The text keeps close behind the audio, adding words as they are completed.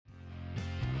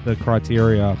the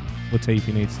criteria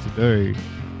Latifi needs to do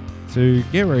to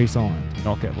get re-signed,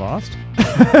 not get last.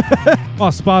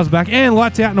 Spar's back, and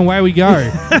lights out, and away we go.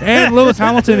 And Lewis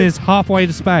Hamilton is halfway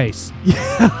to space.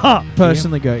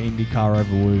 Personally, go IndyCar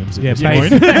over Williams. Yeah,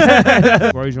 space.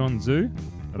 Grosjean Zhu?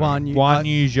 Guan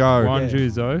Yu Zhou. Yeah.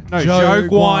 Zhou? No, Zhou Zhou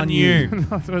Guan Guan Yu. Yu.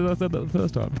 I said that the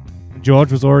first time.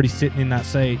 George was already sitting in that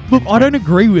seat. Look, I don't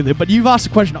agree with it, but you've asked a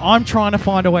question. I'm trying to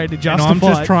find a way to justify And I'm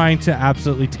just it. trying to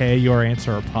absolutely tear your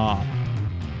answer apart.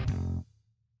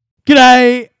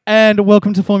 G'day, and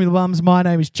welcome to Formula Bums. My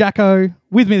name is Jacko.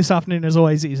 With me this afternoon, as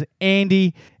always, is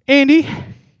Andy. Andy,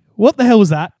 what the hell was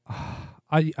that?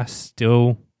 I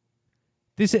still...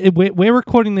 We're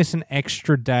recording this an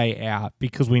extra day out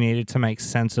because we needed to make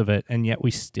sense of it, and yet we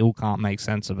still can't make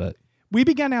sense of it. We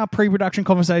began our pre-production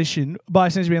conversation by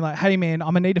essentially being like, hey man,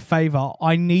 I'm going to need a favor.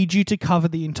 I need you to cover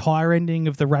the entire ending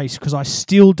of the race because I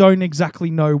still don't exactly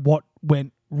know what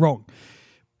went wrong.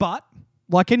 But,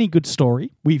 like any good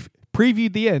story, we've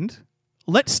previewed the end.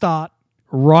 Let's start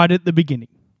right at the beginning.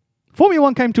 Formula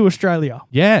 1 came to Australia.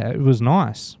 Yeah, it was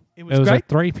nice. It was a great.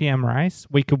 3 p.m. race.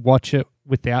 We could watch it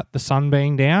without the sun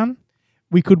being down.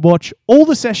 We could watch all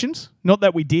the sessions. Not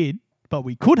that we did, but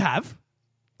we could have.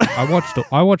 I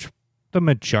watched the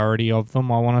majority of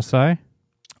them, I want to say.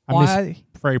 I missed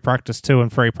free practice 2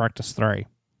 and free practice 3.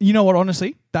 You know what,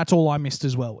 honestly? That's all I missed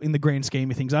as well in the grand scheme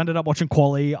of things. I ended up watching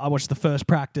quali. I watched the first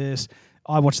practice.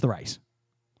 I watched the race.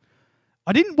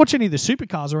 I didn't watch any of the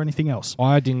supercars or anything else.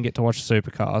 I didn't get to watch the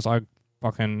supercars.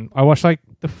 I watched like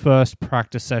the first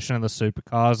practice session of the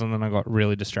supercars, and then I got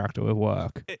really distracted with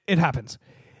work. It happens.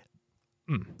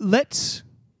 Let's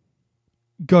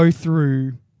go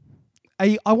through...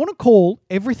 I want to call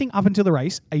everything up until the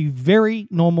race a very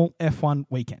normal F1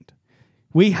 weekend.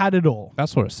 We had it all.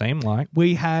 That's what it seemed like.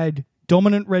 We had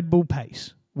dominant Red Bull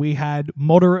pace. We had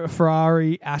moderate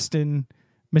Ferrari, Aston,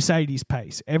 Mercedes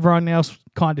pace. Everyone else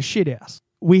kind of shit house.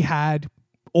 We had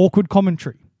awkward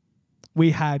commentary. We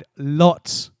had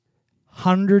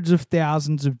hundreds of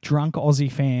thousands of drunk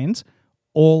Aussie fans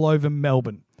all over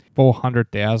Melbourne.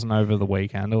 400,000 over the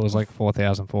weekend. It was like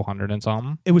 4,400 and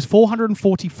something. It was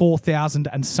 444,000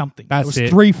 and something. That's it was it.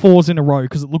 3 4s in a row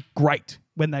because it looked great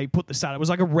when they put the stat. It was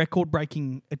like a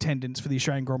record-breaking attendance for the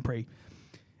Australian Grand Prix,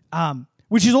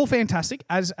 which is all fantastic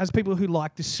as people who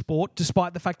like this sport,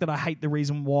 despite the fact that I hate the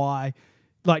reason why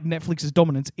like Netflix's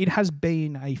dominance. It has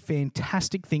been a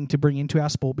fantastic thing to bring into our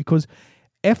sport because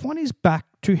F1 is back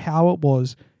to how it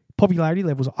was popularity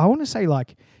levels, I want to say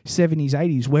like 70s,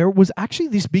 80s, where it was actually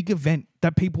this big event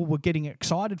that people were getting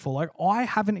excited for. Like, I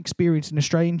haven't experienced an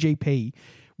Australian GP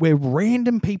where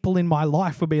random people in my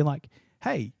life were being like,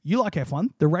 hey, you like F1?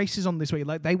 The race is on this week.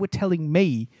 Like, they were telling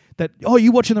me that, oh,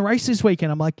 you watching the race this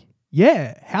weekend? I'm like,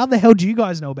 yeah, how the hell do you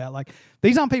guys know about? Like,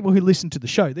 these aren't people who listen to the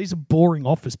show. These are boring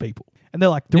office people. And they're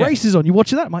like, the race is on. You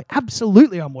watching that? I'm like,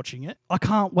 absolutely, I'm watching it. I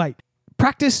can't wait.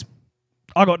 Practice,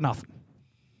 I got nothing.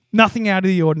 Nothing out of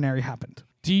the ordinary happened.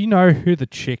 Do you know who the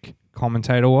chick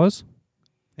commentator was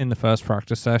in the first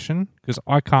practice session? Because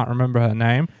I can't remember her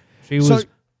name. She was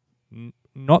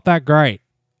not that great.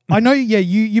 I know, yeah,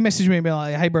 you messaged me and be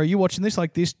like, hey, bro, you watching this?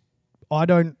 Like this, I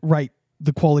don't rate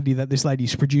the quality that this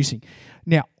lady's producing.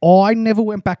 Now, I never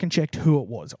went back and checked who it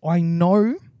was. I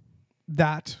know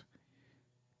that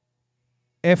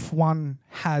F1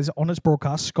 has, on its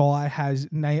broadcast, Sky has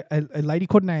a lady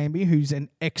called Naomi, who's an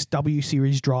ex-W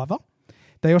Series driver.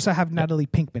 They also have Natalie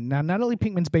Pinkman. Now, Natalie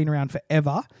Pinkman's been around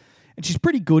forever, and she's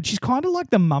pretty good. She's kind of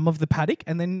like the mum of the paddock,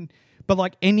 but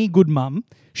like any good mum,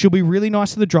 she'll be really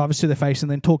nice to the drivers to their face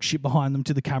and then talk shit behind them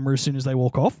to the camera as soon as they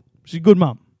walk off. She's a good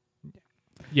mum.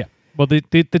 Yeah. Well,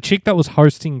 the chick that was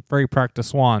hosting Free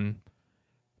Practice 1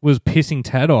 was pissing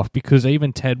Ted off because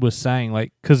even Ted was saying,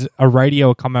 like, because a radio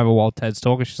will come over while Ted's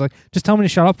talking. She's like, just tell me to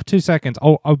shut up for 2 seconds.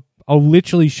 I'll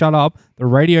literally shut up. The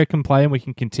radio can play and we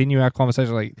can continue our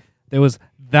conversation. Like, there was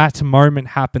that moment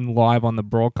happened live on the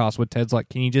broadcast where Ted's like,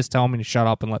 can you just tell me to shut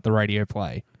up and let the radio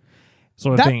play?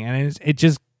 Sort of thing. And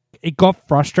it got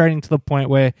frustrating to the point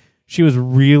where she was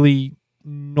really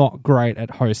not great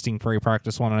at hosting Free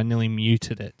Practice 1 and I nearly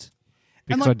muted it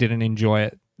because I didn't enjoy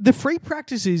it. The free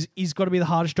practice is got to be the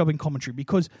hardest job in commentary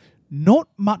because not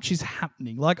much is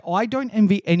happening. Like, I don't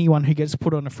envy anyone who gets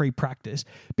put on a free practice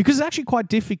because it's actually quite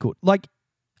difficult. Like,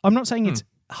 I'm not saying it's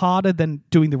harder than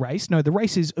doing the race. No, the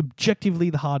race is objectively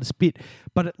the hardest bit,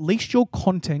 but at least your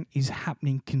content is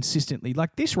happening consistently.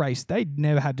 Like this race, they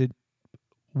never had to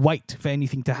wait for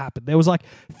anything to happen. There was like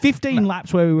 15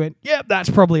 laps where we went, yep, that's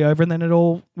probably over, and then it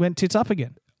all went tits up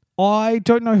again. I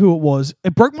don't know who it was.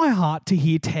 It broke my heart to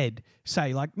hear Ted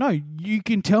say, like, no, you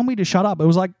can tell me to shut up. It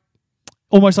was like,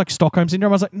 almost like Stockholm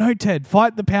Syndrome. I was like, no, Ted,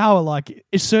 fight the power. Like,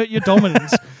 assert your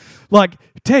dominance. Like,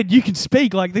 Ted, you can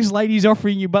speak. Like, this lady's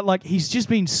offering you. But, like, he's just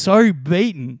been so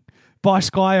beaten by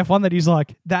Sky F1 that he's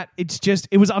like, that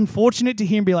it was unfortunate to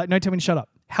hear him be like, no, tell me to shut up.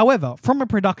 However, from a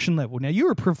production level, now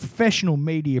you're a professional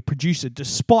media producer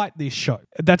despite this show.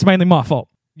 That's mainly my fault.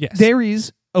 Yes. There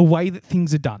is a way that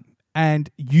things are done. And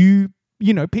you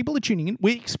know, people are tuning in.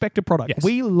 We expect a product. Yes.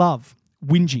 We love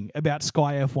whinging about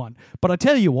Sky F1. But I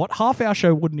tell you what, half our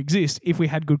show wouldn't exist if we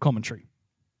had good commentary.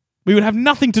 We would have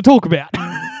nothing to talk about.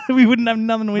 We wouldn't have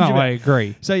nothing to whinge about. No, I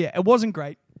agree. So, yeah, it wasn't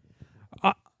great.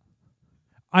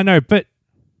 I know, but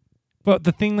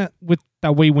the thing that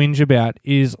we whinge about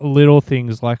is little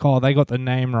things like, oh, they got the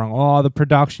name wrong. Oh, the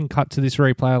production cut to this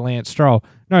replay of Lance Stroll.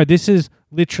 No, this is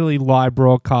literally live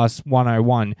broadcast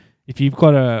 101. If you've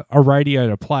got a radio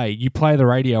to play, you play the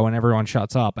radio and everyone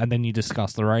shuts up, and then you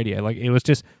discuss the radio. Like, it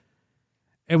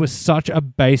was such a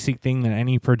basic thing that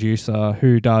any producer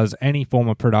who does any form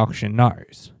of production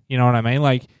knows. You know what I mean?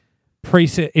 Like,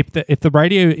 preset, if the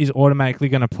radio is automatically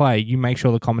going to play, you make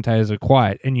sure the commentators are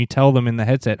quiet, and you tell them in the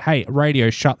headset, hey, radio,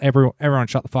 everyone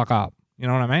shut the fuck up. You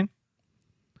know what I mean?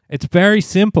 It's very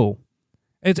simple.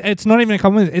 It's not even a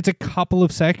couple minutes. It's a couple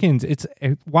of seconds.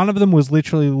 One of them was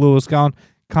literally Lewis going,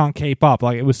 can't keep up.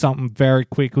 Like, it was something very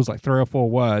quick. It was like 3 or 4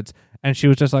 words. And she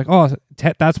was just like, oh,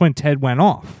 that's when Ted went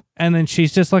off. And then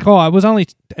she's just like, oh, it was only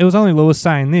Lewis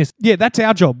saying this. Yeah, that's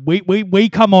our job. We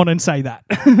come on and say that.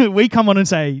 We come on and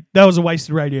say, that was a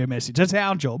wasted radio message. That's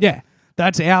our job. Yeah.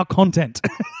 That's our content.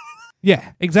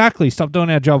 Yeah, exactly. Stop doing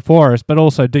our job for us, but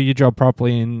also do your job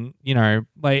properly. And, you know,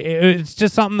 like, it's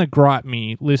just something that griped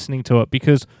me listening to it,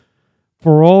 because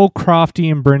for all Crafty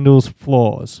and Brindle's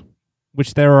flaws,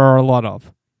 which there are a lot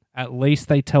of, at least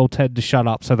they tell Ted to shut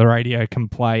up so the radio can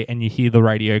play and you hear the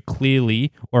radio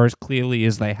clearly, or as clearly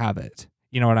as they have it.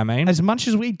 You know what I mean? As much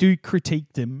as we do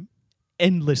critique them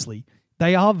endlessly,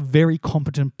 they are very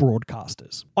competent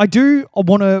broadcasters. I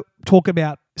want to talk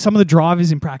about some of the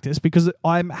drivers in practice, because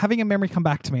I'm having a memory come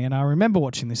back to me, and I remember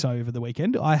watching this over the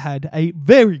weekend. I had a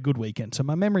very good weekend, so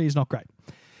my memory is not great.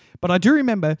 But I do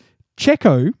remember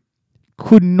Checo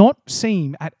could not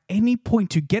seem at any point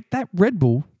to get that Red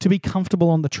Bull to be comfortable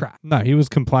on the track. No, he was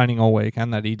complaining all week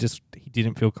and that he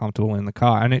didn't feel comfortable in the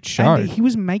car, and it showed. And he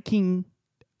was making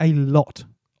a lot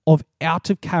of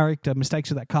out-of-character mistakes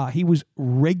with that car. He was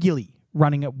regularly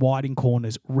running it wide in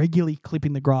corners, regularly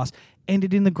clipping the grass,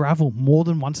 ended in the gravel more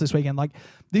than once this weekend. Like,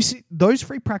 those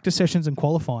free practice sessions and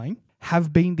qualifying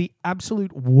have been the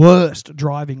absolute worst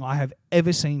driving I have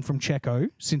ever seen from Checo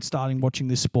since starting watching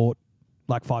this sport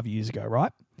like 5 years ago,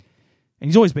 right? And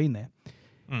he's always been there.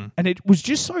 And it was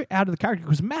just so out of the character,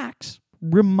 because Max,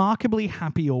 remarkably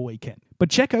happy all weekend. But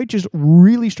Checo just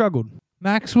really struggled.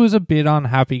 Max was a bit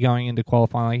unhappy going into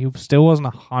qualifying. Like, he still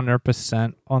wasn't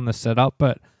 100% on the setup,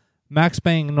 but Max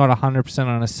being not 100%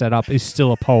 on a setup is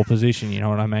still a pole position, you know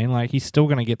what I mean? Like, he's still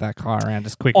going to get that car around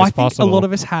as quick as possible. I think a lot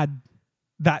of us had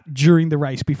that during the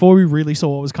race, before we really saw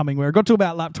what was coming, where it got to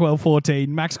about lap 12,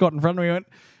 14, Max got in front of me,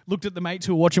 looked at the mates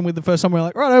who were watching with the first time, we were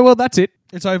like, right, well, that's it.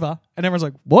 It's over. And everyone's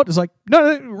like, what? It's like,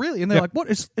 no, really? And they're like, what?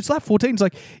 It's lap 14. It's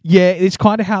like, yeah, it's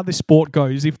kind of how this sport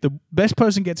goes. If the best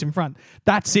person gets in front,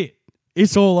 that's it.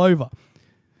 It's all over.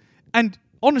 And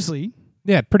honestly...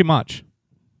 Yeah, pretty much.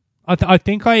 I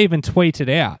think I even tweeted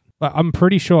out. Like, I'm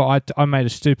pretty sure I made a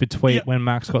stupid tweet when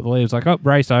Max got the lead. It was like, oh,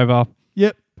 race over.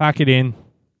 Yep. Pack it in.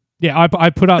 Yeah, I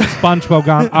put up SpongeBob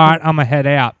going, all right, I'm a head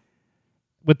out.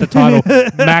 With the title,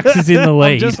 Max is in the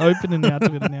lead. I'm just opening now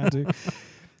to it now too.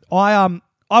 I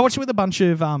watched it with a bunch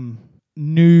of I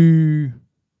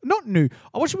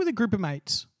watched it with a group of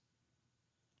mates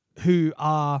who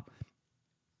are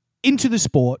into the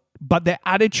sport, but their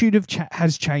attitude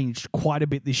has changed quite a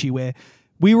bit this year. Where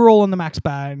we were all on the Max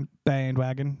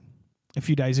bandwagon a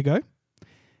few days ago,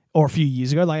 or a few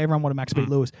years ago. Like, everyone wanted Max beat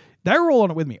Lewis. They were all on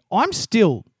it with me. I'm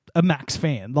still a Max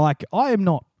fan. Like, I am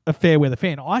not a fair weather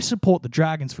fan. I support the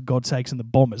Dragons, for God's sakes, and the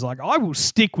Bombers. Like, I will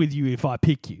stick with you if I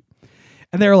pick you.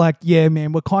 And they're like, yeah,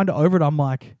 man, we're kind of over it. I'm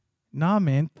like, nah,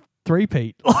 man,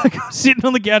 three-peat. Like, I'm sitting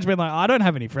on the couch being like, I don't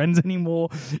have any friends anymore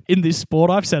in this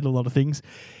sport. I've said a lot of things.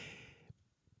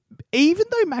 Even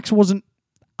though Max wasn't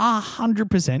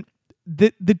 100%,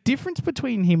 the difference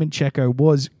between him and Checo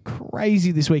was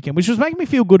crazy this weekend, which was making me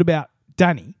feel good about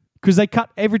Danny, because they cut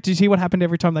did you see what happened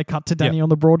every time they cut to Danny on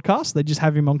the broadcast? They just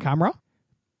have him on camera.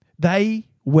 They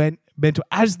went mental,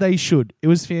 as they should. It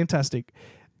was fantastic.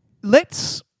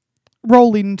 Let's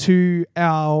roll into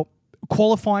our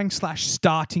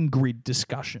qualifying/starting grid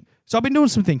discussion. So I've been doing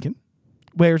some thinking,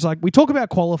 where it's like we talk about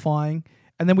qualifying,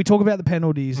 and then we talk about the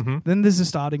penalties, then there's the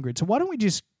starting grid. So why don't we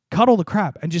just cut all the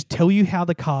crap and just tell you how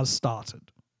the cars started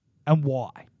and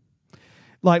why.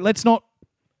 Like, let's not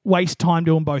waste time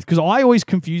doing both, because I always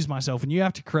confuse myself and you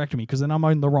have to correct me, because then I'm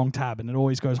on the wrong tab and it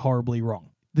always goes horribly wrong.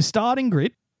 The starting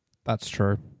grid That's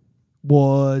true.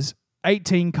 was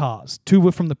 18 cars. 2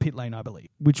 were from the pit lane, I believe.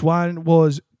 Which one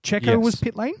was Checo Yes. was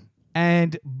pit lane,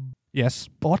 and Yes.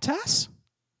 Bottas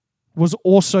was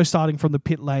also starting from the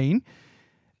pit lane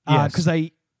Yes. because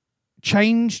they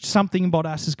changed something in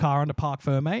Bottas's car under Parc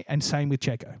Ferme, and same with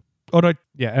Checo. Oh, no,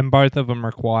 Yeah, and both of them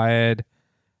required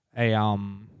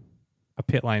a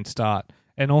pit lane start.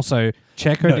 And also,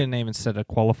 Checo didn't even set a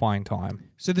qualifying time.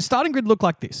 So the starting grid looked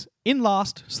like this. In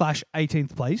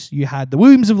last/18th place, you had the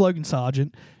Williams of Logan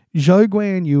Sargent, Zhou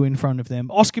Guan Yu in front of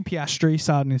them, Oscar Piastri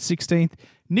starting in 16th,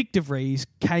 Nick De Vries,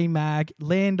 K-Mag,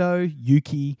 Lando,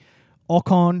 Yuki,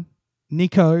 Ocon,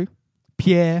 Nico,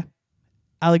 Pierre,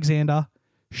 Alexander,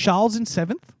 Charles in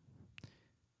 7th,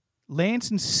 Lance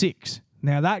in 6th.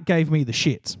 Now that gave me the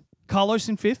shits. Carlos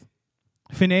in 5th,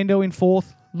 Fernando in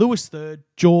 4th, Lewis 3rd,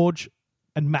 George,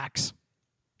 and Max.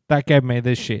 That gave me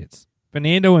the shits.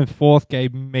 Fernando in 4th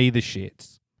gave me the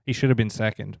shits. He should have been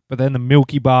 2nd. But then the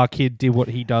Milky Bar kid did what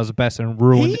he does best and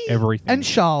ruined everything. And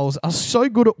Charles are so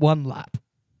good at one lap.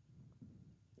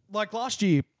 Like last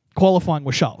year, qualifying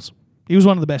was Charles. He was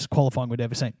one of the best qualifying we'd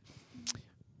ever seen.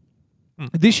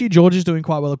 This year, George is doing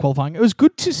quite well at qualifying. It was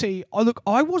good to see. Oh, look,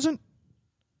 I wasn't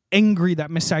angry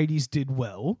that Mercedes did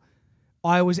well.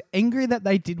 I was angry that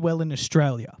they did well in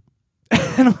Australia.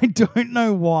 And I don't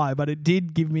know why, but it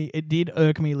did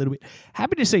irk me a little bit.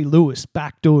 Happy to see Lewis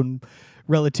back doing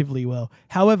relatively well.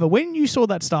 However, when you saw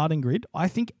that starting grid, I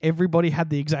think everybody had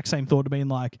the exact same thought of being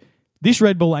like, this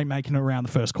Red Bull ain't making it around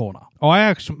the first corner.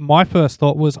 My first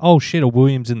thought was, oh shit, a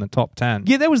Williams in the top 10.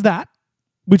 Yeah, there was that,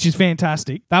 which is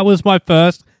fantastic. That was my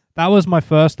first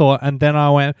thought, and then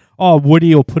I went, oh,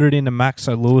 Woody will put it into Max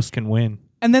so Lewis can win.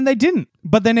 And then they didn't.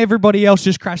 But then everybody else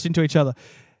just crashed into each other.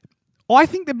 I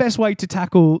think the best way to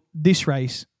tackle this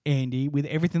race, Andy, with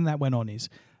everything that went on is,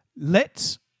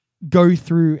 let's go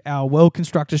through our World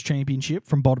Constructors' Championship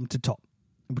from bottom to top.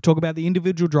 And we'll talk about the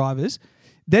individual drivers.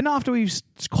 Then after we've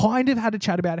kind of had a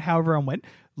chat about how everyone went,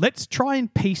 let's try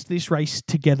and piece this race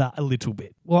together a little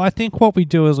bit. Well, I think what we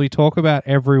do is we talk about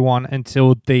everyone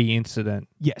until the incident,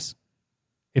 Yes.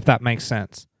 if that makes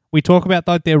sense. We talk about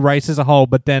like their race as a whole,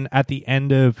 but then at the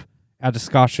end of our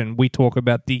discussion, we talk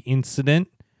about the incident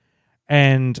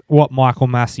and what Michael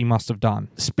Massey must have done.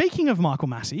 Speaking of Michael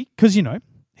Massey, because, you know,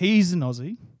 he's an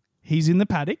Aussie. He's in the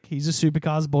paddock. He's a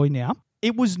supercars boy now.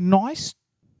 It was nice.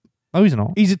 Oh, he's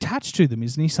not. He's attached to them,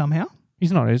 isn't he, somehow?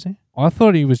 He's not, is he? I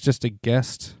thought he was just a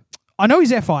guest. I know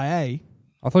he's FIA.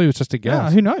 I thought he was just a Yeah,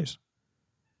 guest. who knows?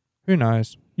 Who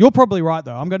knows? You're probably right,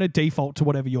 though. I'm going to default to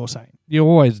whatever you're saying. You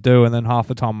always do, and then half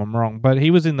the time I'm wrong. But he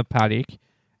was in the paddock,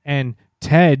 and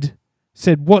Ted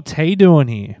said, "What's he doing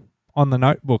here?" on the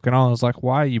notebook. And I was like,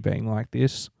 why are you being like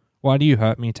this? Why do you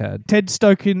hurt me, Ted? Ted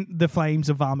stoking the flames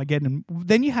of Armageddon.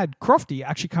 Then you had Crofty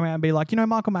actually come out and be like, you know,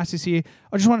 Michael Massey's here.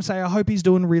 I just want to say I hope he's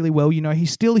doing really well. You know,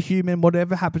 he's still a human.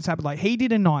 Whatever happens, happen. Like, he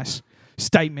did a nice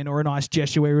statement or a nice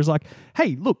gesture where he was like,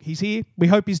 hey, look, he's here. We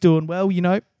hope he's doing well. You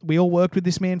know, we all worked with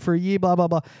this man for a year, blah, blah,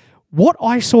 blah. What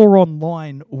I saw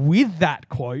online with that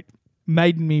quote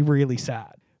made me really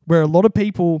sad, where a lot of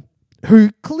people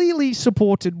who clearly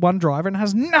supported one driver and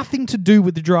has nothing to do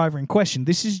with the driver in question.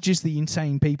 This is just the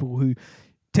insane people who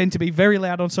tend to be very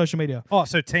loud on social media. Oh,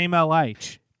 so Team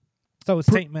LH. So it's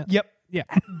Team... Yep. Yeah.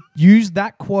 Used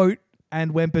that quote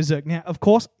and went berserk. Now, of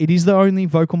course, it is the only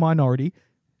vocal minority.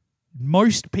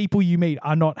 Most people you meet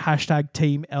are not hashtag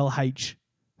Team LH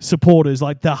supporters,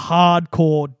 like the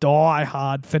hardcore,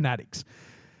 die-hard fanatics.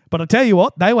 But I tell you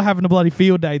what, they were having a bloody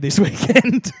field day this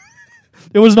weekend.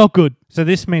 It was not good. So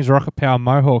this means Rocket Power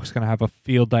Mohawk's going to have a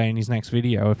field day in his next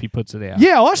video if he puts it out.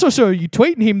 Yeah, I also saw you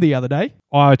tweeting him the other day.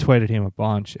 I tweeted him a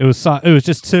bunch. It was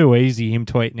just too easy, him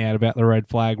tweeting out about the red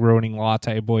flag ruining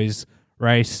Latte Boys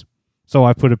race. So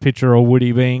I put a picture of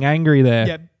Woody being angry there.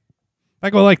 Yeah.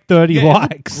 They got like 30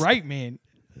 likes. Great, man.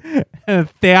 And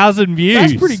 1,000 views.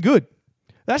 That's pretty good.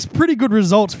 That's pretty good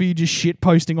results for you just shit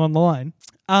posting online.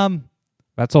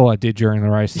 That's all I did during the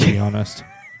race, to be honest.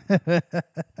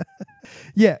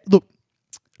 Yeah, look,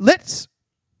 let's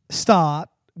start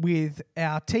with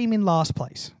our team in last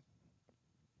place.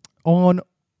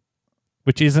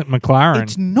 Which isn't McLaren.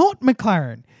 It's not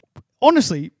McLaren.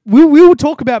 Honestly, we will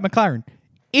talk about McLaren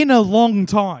in a long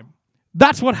time.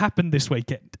 That's what happened this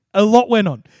weekend. A lot went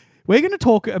on. We're going to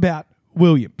talk about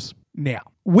Williams. Now,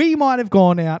 we might have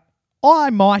gone out, I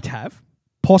might have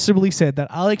possibly said that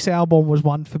Alex Albon was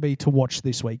one for me to watch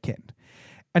this weekend.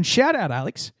 And shout out,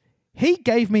 Alex. he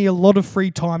gave me a lot of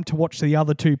free time to watch the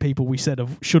other two people we said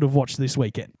should have watched this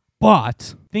weekend.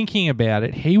 But thinking about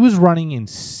it, he was running in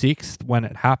 6th when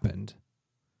it happened.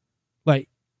 Like,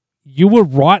 you were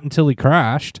right until he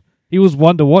crashed. He was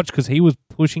one to watch because he was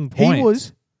pushing points. He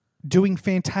was doing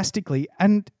fantastically.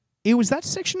 And it was that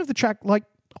section of the track, like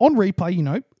on replay, you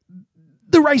know,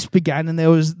 the race began and there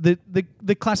was the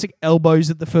classic elbows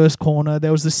at the first corner.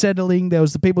 There was the settling. There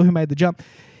was the people who made the jump.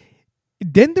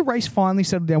 Then the race finally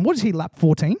settled down. What is he, lap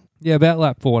 14? Yeah, about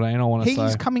lap 14, I want to say.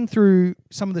 He's coming through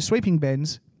some of the sweeping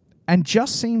bends and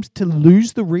just seems to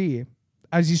lose the rear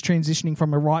as he's transitioning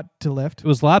from a right to left. It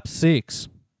was lap 6.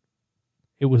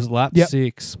 It was lap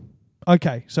 6.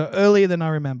 Okay, so earlier than I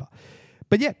remember.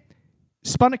 But yeah,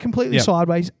 spun it completely Yep.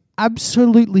 sideways,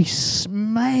 absolutely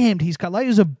slammed his car. Like, it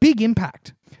was a big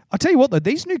impact. I tell you what, though,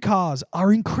 these new cars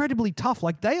are incredibly tough.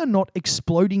 Like, they are not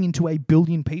exploding into a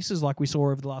billion pieces like we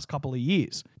saw over the last couple of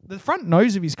years. The front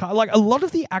nose of his car, like, a lot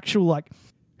of the actual, like,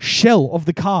 shell of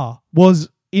the car was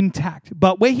intact.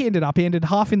 But where he ended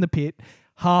half in the pit,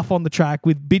 half on the track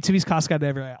with bits of his car scattered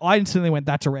everywhere. I instantly went,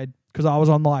 that's a red, because I was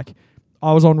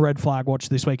on red flag watch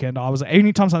this weekend.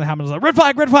 Anytime something happened, I was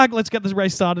like, red flag, let's get this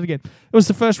race started again. It was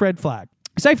the first red flag.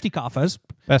 Safety car first.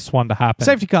 Best one to happen.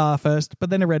 Safety car first, but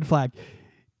then a red flag.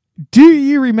 Do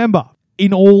you remember,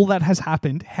 in all that has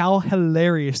happened, how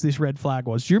hilarious this red flag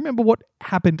was? Do you remember what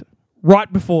happened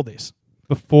right before this?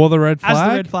 Before the red flag? As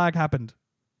the red flag happened.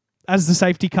 As the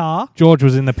safety car. George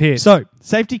was in the pit. So,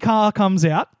 safety car comes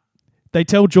out. They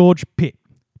tell George, pit.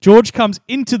 George comes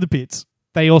into the pits.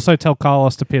 They also tell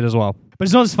Carlos to pit as well. But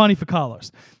it's not as funny for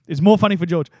Carlos. It's more funny for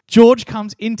George. George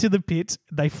comes into the pits.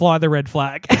 They fly the red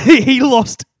flag. He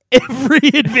lost every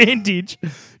advantage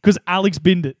because Alex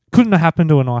binned it. Couldn't have happened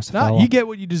to a nicer No, fella. you get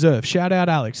what you deserve. Shout out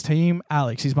Alex. Team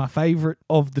Alex. He's my favourite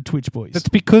of the Twitch boys. That's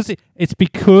because it's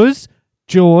because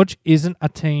George isn't a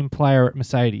team player at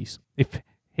Mercedes. If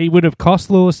he would have cost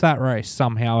Lewis that race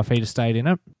somehow if he'd have stayed in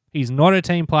it. He's not a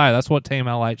team player. That's what Team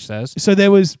LH says. So there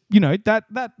was,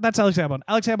 that's Alex Albon.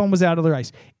 Alex Albon was out of the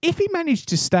race. If he managed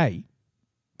to stay,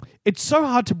 it's so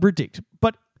hard to predict,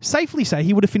 but safely say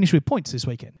he would have finished with points this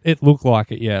weekend. It looked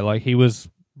like it, yeah. Like, he was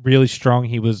really strong.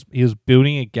 He was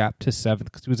building a gap to 7th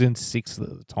because he was in 6th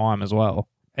at the time as well.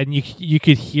 And you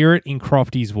could hear it in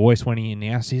Crofty's voice when he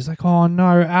announced it. He's like, oh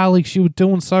no, Alex, you were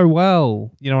doing so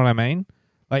well. You know what I mean?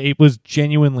 Like, it was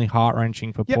genuinely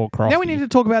heart-wrenching for poor Crofty. Now we need to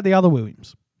talk about the other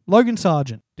Williams. Logan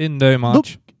Sargent. Didn't do much. Look,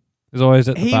 He was always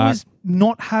at the he back. was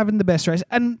not having the best race.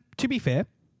 And to be fair,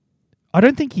 I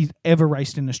don't think he's ever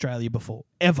raced in Australia before.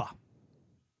 Ever.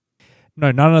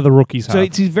 No, none of the rookies have. So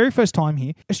it's his very first time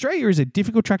here. Australia is a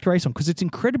difficult track to race on because it's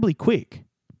incredibly quick,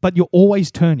 but you're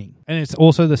always turning. And it's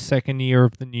also the second year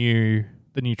of the new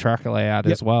track layout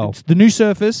as well. It's the new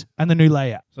surface and the new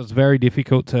layout. So it's very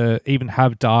difficult to even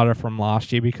have data from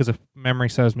last year because if memory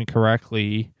serves me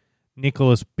correctly,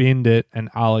 Nicholas binned it and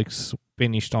Alex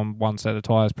finished on one set of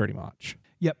tyres pretty much.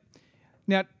 Yep.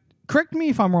 Now, correct me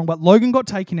if I'm wrong, but Logan got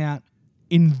taken out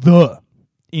in the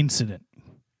incident.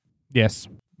 Yes.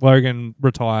 Logan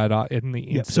retired in the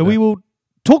incident. Yep. So we will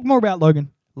talk more about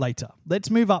Logan later.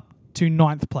 Let's move up to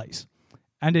 9th place.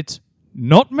 And it's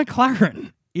not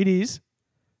McLaren. It is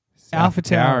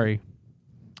AlphaTauri.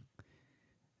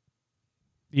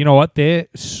 You know what? They're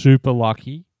super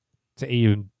lucky to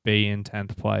even be in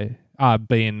 10th place.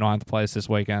 Be in 9th place this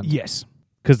weekend. Yes.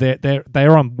 Because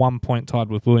they're on 1 point tied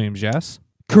with Williams, yes?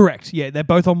 Correct. Yeah, they're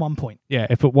both on 1 point. Yeah,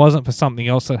 if it wasn't for something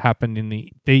else that happened in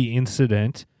the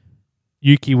incident,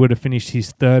 Yuki would have finished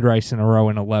his 3rd race in a row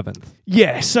in 11th.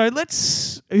 Yeah, so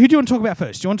who do you want to talk about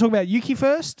first? Do you want to talk about Yuki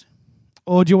first?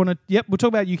 Or do you want to... Yep, we'll talk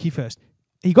about Yuki first.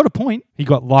 He got a point. He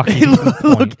got lucky.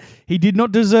 Look, he did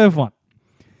not deserve one.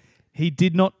 He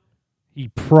did not... He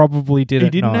probably didn't.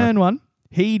 He didn't earn one.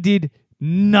 He did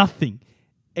nothing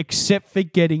except for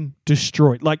getting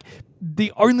destroyed. Like,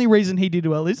 the only reason he did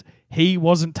well is he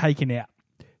wasn't taken out.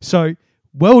 So,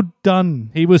 well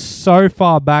done. He was so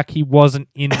far back, he wasn't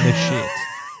in the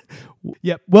shit.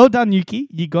 Yep, well done, Yuki.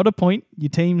 You got a point. Your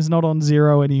team's not on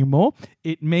 0 anymore.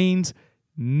 It means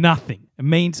nothing. It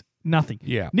means nothing.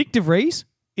 Yeah. Nick De Vries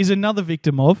is another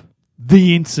victim of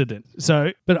the incident.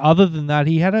 So, but other than that,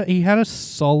 he had a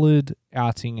solid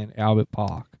outing in Albert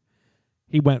Park.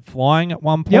 He went flying at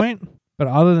one point, but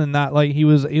other than that, like he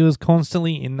was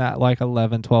constantly in that like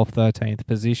 11th, 12th, 13th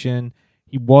position.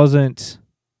 He wasn't,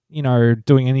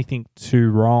 doing anything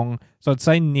too wrong. So I'd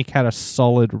say Nick had a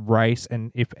solid race,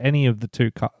 and if any of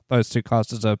those two cars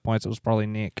deserve points, it was probably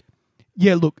Nick.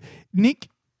 Yeah, look, Nick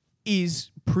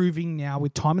is proving now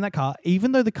with time in that car,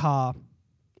 even though the car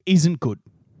isn't good,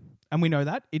 and we know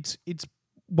that it's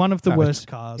one of the worst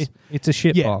cars. It's a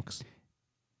shit box.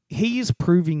 he is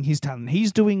proving his talent.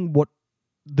 He's doing what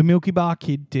the Milky Bar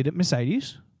kid did at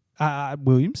Mercedes,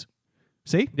 Williams.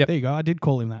 See? Yep. There you go. I did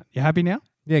call him that. You happy now?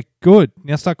 Yeah, good.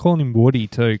 Now start calling him Woody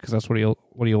too, because that's what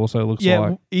he also looks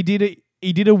like. He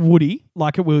did a Woody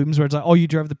like at Williams, where it's like, oh, you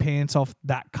drove the pants off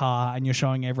that car, and you're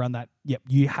showing everyone that, yep,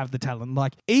 you have the talent.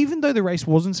 Like, even though the race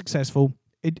wasn't successful,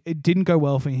 it didn't go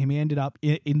well for him. He ended up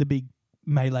in the big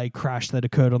melee crash that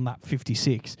occurred on that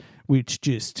 56, which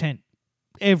just sent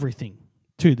everything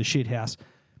to the shithouse.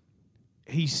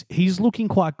 He's looking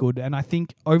quite good, and I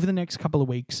think over the next couple of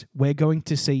weeks, we're going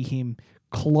to see him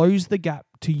close the gap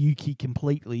to Yuki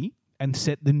completely and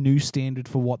set the new standard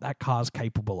for what that car's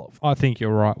capable of. I think you're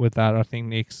right with that. I think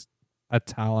Nick's a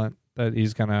talent that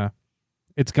is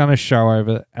it's gonna show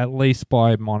over, at least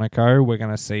by Monaco. We're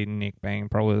gonna see Nick being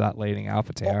probably that leading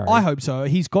AlphaTauri. I hope so.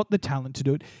 He's got the talent to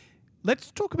do it.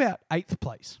 Let's talk about 8th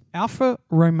place. Alfa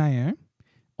Romeo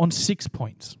on 6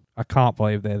 points. I can't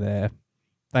believe they're there.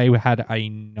 They had a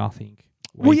nothing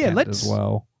Let's as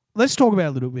well. Let's talk about it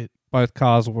a little bit. Both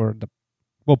cars were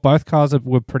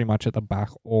were pretty much at the back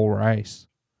all race.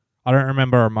 I don't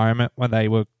remember a moment when they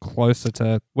were closer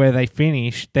to where they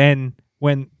finished than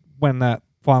when that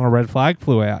final red flag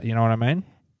flew out. You know what I mean?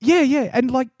 Yeah.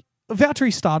 And like,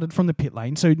 Valtteri started from the pit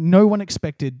lane, so no one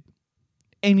expected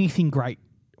anything great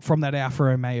from that Alfa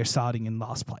Romeo starting in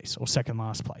last place or second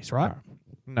last place, right?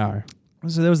 No.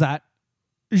 So there was that.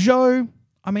 Zhou,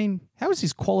 I mean, how was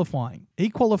his qualifying? He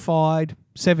qualified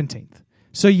 17th.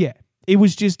 So yeah, it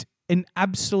was just an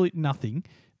absolute nothing.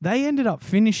 They ended up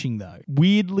finishing, though,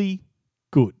 weirdly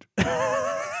good.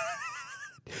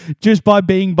 Just by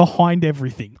being behind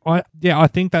everything. I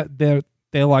think that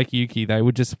they're like Yuki. They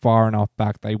were just far enough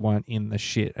back they weren't in the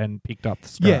shit and picked up the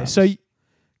scraps. Yeah, so...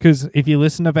 Because if you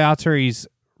listen to Valtteri's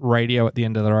radio at the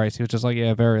end of the race, he was just like,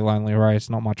 yeah, very lonely race.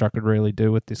 Not much I could really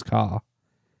do with this car.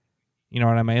 You know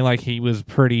what I mean? Like, he was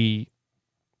it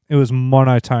was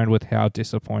monotone with how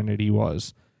disappointed he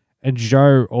was. And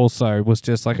Zhou also was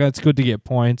just like, oh, it's good to get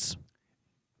points.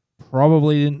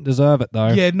 Probably didn't deserve it, though.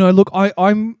 Yeah, no, look, I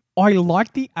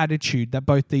like the attitude that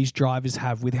both these drivers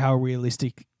have with how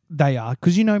realistic they are.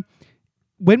 Because, you know,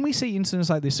 when we see incidents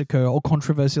like this occur or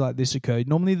controversy like this occur,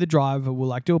 normally the driver will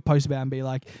like do a post about it and be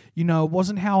like, you know, it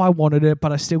wasn't how I wanted it,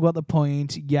 but I still got the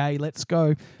point. Yay, let's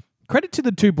go. Credit to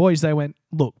the two boys. They went,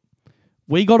 look,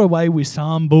 we got away with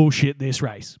some bullshit this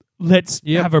race. Let's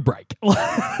have a break.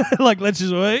 Like, let's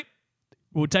just wait.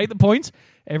 We'll take the points.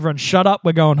 Everyone shut up.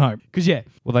 We're going home. Because, yeah.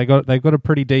 Well, they got a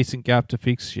pretty decent gap to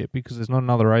fix shit because there's not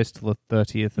another race till the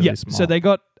 30th of this month. So they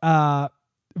got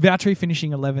Valtteri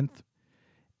finishing 11th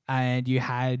and you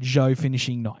had Zhou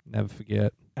finishing 9th. Never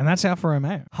forget. And that's Alfa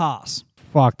Romeo. Haas.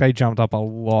 Fuck, they jumped up a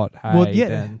lot. Hey, well, yeah.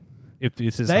 Then, if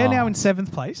this is they are now in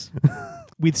 7th place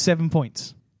with 7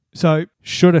 points. So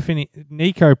should have finished.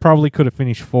 Nico probably could have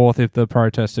finished 4th if the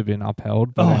protest had been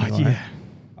upheld. But anyway.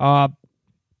 Yeah.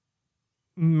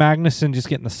 Magnussen just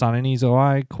getting the sun in his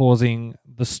eye, causing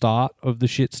the start of the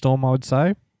shitstorm, I would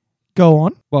say. Go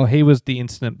on. Well, he was the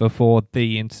incident before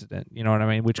the incident, you know what I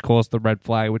mean, which caused the red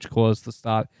flag, which caused the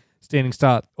standing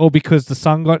start. All because the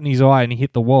sun got in his eye and he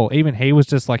hit the wall. Even he was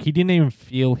just like, he didn't even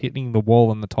feel hitting the wall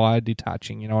and the tyre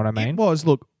detaching, you know what I mean? It was.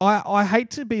 Look, I hate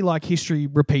to be like history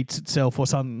repeats itself or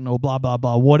something or blah, blah,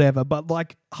 blah, whatever, but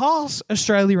like Haas,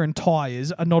 Australia and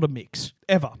tyres are not a mix,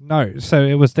 ever. No, so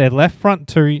it was their left front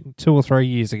 2 or 3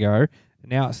 years ago,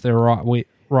 and now it's their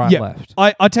left.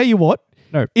 I tell you what,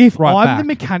 no, if right I'm back. the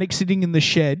mechanic sitting in the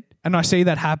shed and I see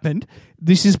that happened,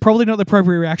 this is probably not the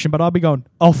appropriate reaction, but I'll be going,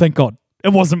 oh, thank God.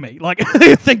 It wasn't me. Like,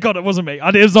 thank God it wasn't me.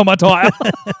 It was on my tyre.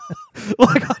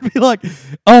 Like, I'd be like,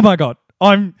 oh my God.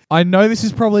 I know this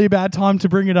is probably a bad time to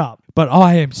bring it up, but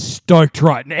I am stoked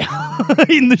right now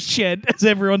in the shed as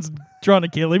everyone's trying to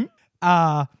kill him.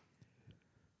 I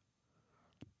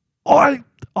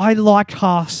liked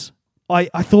Haas.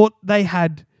 I thought they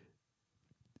had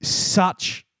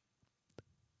such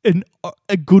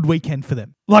a good weekend for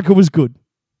them. Like, it was good.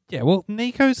 Yeah, well,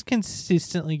 Nico's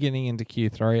consistently getting into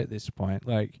Q3 at this point.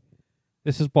 Like,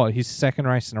 this is his second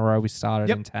race in a row we started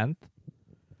in 10th.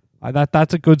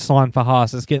 That's a good sign for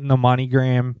Haas. It's getting the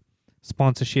MoneyGram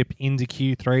sponsorship into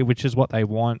Q3, which is what they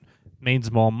want. Means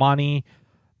more money.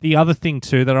 The other thing,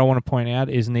 too, that I want to point out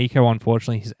is Nico,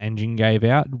 unfortunately, his engine gave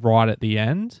out right at the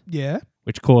end. Yeah.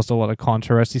 Which caused a lot of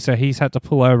controversy. So he's had to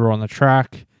pull over on the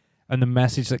track. And the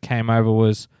message that came over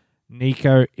was,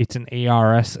 Nico, it's an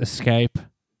ERS escape.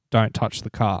 Don't touch the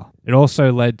car. It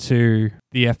also led to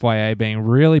the FIA being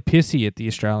really pissy at the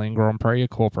Australian Grand Prix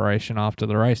Corporation after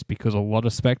the race because a lot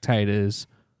of spectators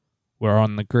were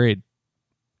on the grid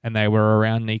and they were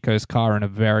around Nico's car in a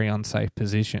very unsafe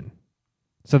position.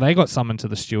 So they got summoned to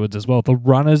the stewards as well. The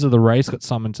runners of the race got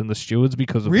summoned to the stewards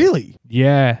because of Really?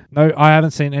 Yeah. No, I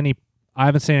haven't seen any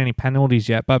penalties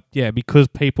yet, but yeah, because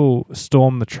people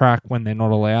storm the track when they're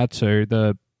not allowed to,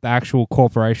 the actual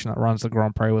corporation that runs the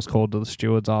Grand Prix was called to the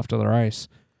stewards after the race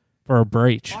for a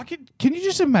breach. Can you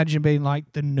just imagine being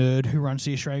like the nerd who runs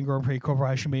the Australian Grand Prix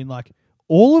Corporation being like,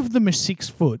 all of them are 6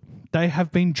 foot. They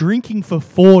have been drinking for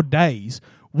 4 days.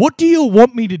 What do you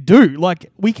want me to do?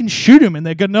 Like, we can shoot them and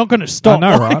they're not going to stop.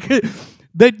 I know, like,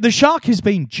 right? The shark has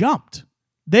been jumped.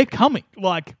 They're coming.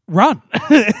 Like, run.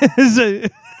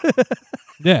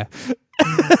 Yeah.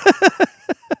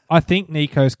 I think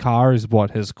Nico's car is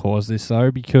what has caused this,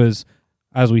 though, because,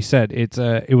 as we said,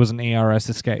 it was an ERS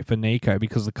escape for Nico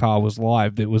because the car was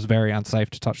live. It was very unsafe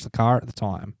to touch the car at the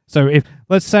time. So if,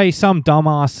 let's say, some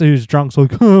dumbass who's drunk's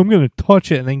like, oh, I'm going to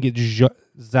touch it, and then gets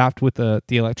zapped with the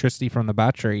electricity from the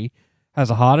battery, has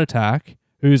a heart attack,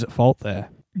 who's at fault there?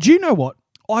 Do you know what?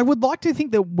 I would like to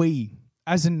think that we,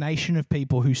 as a nation of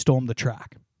people who storm the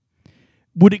track,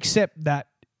 would accept that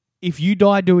if you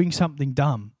die doing something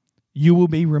dumb, you will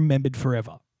be remembered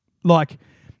forever. Like,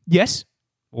 yes.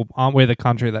 Well, aren't we the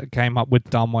country that came up with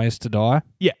dumb ways to die?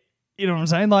 Yeah. You know what I'm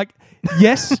saying? Like,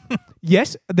 yes,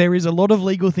 yes, there is a lot of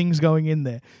legal things going in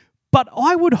there. But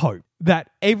I would hope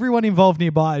that everyone involved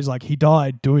nearby is like, he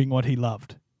died doing what he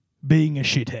loved, being a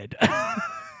shithead.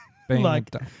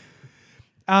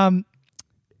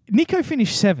 Nico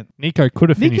finished 7th. Nico could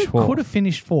have finished 4th. Nico could have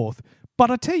finished 4th.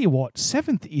 But I tell you what,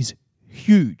 7th is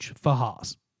huge for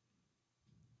Haas.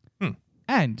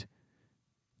 And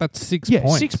that's 6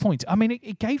 points. 6 points. I mean,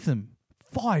 it gave them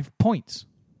 5 points.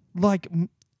 Like,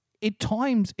 at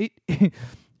times,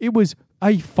 it was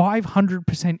a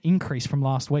 500% increase from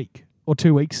last week or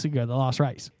 2 weeks ago, the last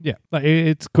race. Yeah, like,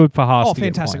 it's good for Haas. Oh, to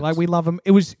fantastic! Get points. Like, we love them.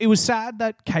 It was sad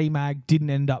that K-Mag didn't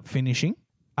end up finishing.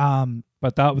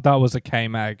 But that was a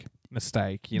K-Mag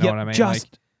mistake. You know what I mean? Just,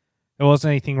 like, there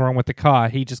wasn't anything wrong with the car.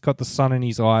 He just got the sun in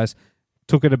his eyes,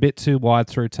 took it a bit too wide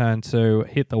through turn 2,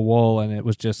 hit the wall, and it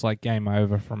was just like game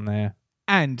over from there.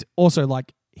 And also,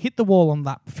 like, hit the wall on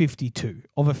lap 52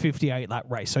 of a 58 lap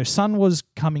race. So sun was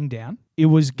coming down. It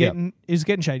was getting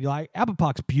shady. Like, Albert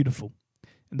Park's beautiful.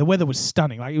 And the weather was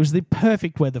stunning. Like, it was the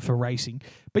perfect weather for racing.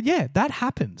 But yeah, that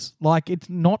happens. Like, it's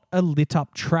not a lit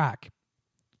up track.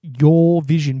 Your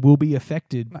vision will be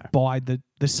affected by the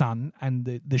sun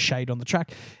and the shade on the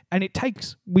track. And it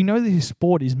takes, we know that his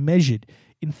sport is measured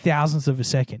in thousandths of a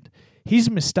second. His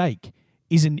mistake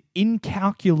is an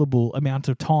incalculable amount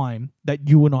of time that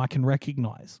you and I can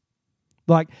recognize.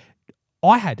 Like,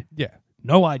 I had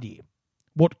no idea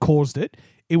what caused it.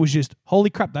 It was just, holy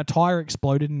crap, that tire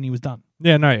exploded and he was done.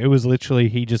 Yeah, no, it was literally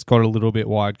he just got a little bit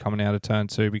wide coming out of turn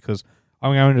 2 because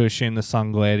I'm going to assume the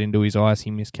sun glared into his eyes. He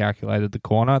miscalculated the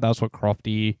corner. That's what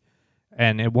Crofty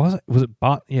and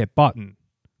Button.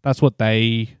 That's what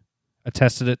they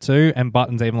attested it to. And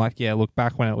Button's even like, yeah, look,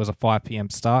 back when it was a 5 p.m.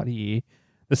 start here,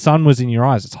 the sun was in your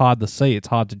eyes. It's hard to see. It's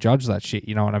hard to judge that shit.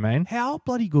 You know what I mean? How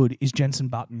bloody good is Jenson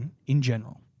Button in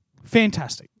general?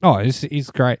 Fantastic. Oh,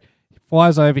 he's great. He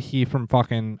flies over here from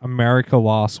fucking America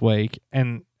last week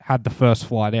and had the first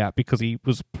flight out because he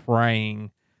was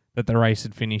praying that the race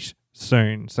had finished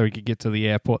soon so he could get to the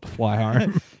airport to fly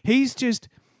home. He's just,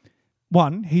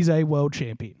 one, he's a world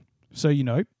champion. So, you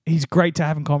know, he's great to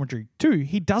have in commentary. 2,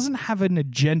 he doesn't have an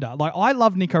agenda. Like, I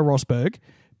love Nico Rosberg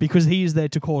because he is there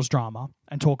to cause drama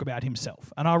and talk about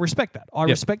himself. And I respect that. I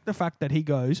respect the fact that he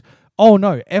goes, oh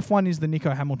no, F1 is the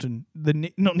Nico Hamilton,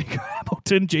 not Nico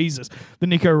Hamilton, Jesus, the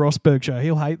Nico Rosberg show.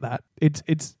 He'll hate that.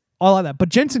 I like that. But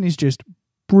Jenson is just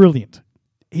brilliant.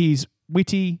 He's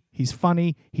witty, he's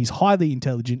funny, he's highly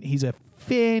intelligent, he's a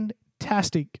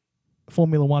fantastic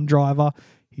Formula 1 driver.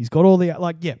 He's got all the,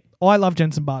 I love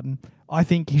Jenson Button. I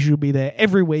think he should be there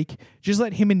every week. Just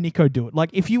let him and Nico do it. Like,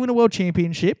 if you win a world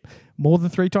championship more than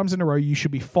 3 times in a row, you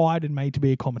should be fired and made to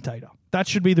be a commentator. That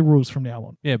should be the rules from now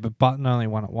on. Yeah, but Button only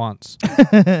won it once.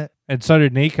 And so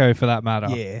did Nico, for that matter.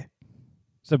 Yeah.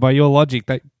 So by your logic,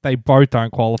 they both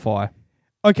don't qualify.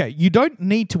 Okay, you don't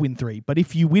need to win 3, but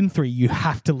if you win 3, you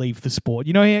have to leave the sport.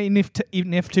 You know, in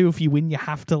F2, if you win, you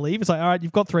have to leave. It's like, all right,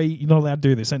 you've got 3, you're not allowed to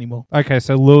do this anymore. Okay,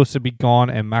 so Lewis will be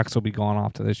gone and Max will be gone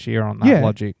after this year on that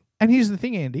logic. And here's the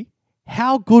thing, Andy.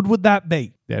 How good would that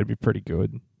be? Yeah, it'd be pretty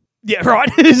good. Yeah, right.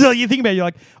 So you think about it, you're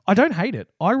like, I don't hate it.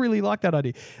 I really like that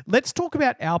idea. Let's talk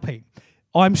about Alpine.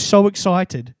 I'm so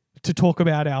excited to talk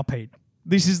about Alpine.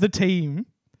 This is the team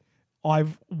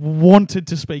I've wanted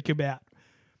to speak about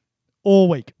all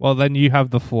week. Well, then you have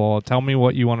the floor. Tell me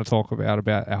what you want to talk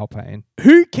about Alpine.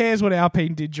 Who cares what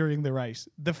Alpine did during the race?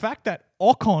 The fact that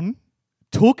Ocon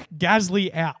took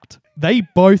Gasly out. They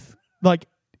both,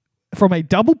 from a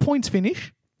double points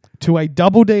finish to a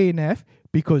double DNF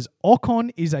because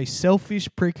Ocon is a selfish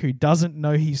prick who doesn't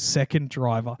know his second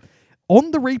driver.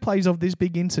 On the replays of this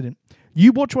big incident,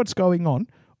 you watch what's going on.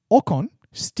 Ocon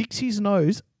sticks his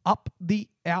nose up the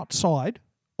outside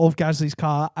of Gasly's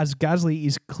car as Gasly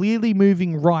is clearly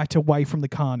moving right away from the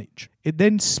carnage. It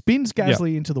then spins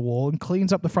Gasly into the wall and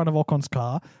cleans up the front of Ocon's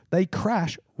car. They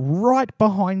crash right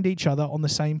behind each other on the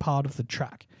same part of the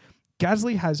track.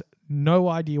 Gasly has no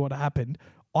idea what happened.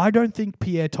 I don't think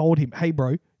Pierre told him, hey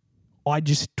bro, I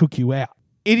just took you out.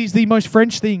 It is the most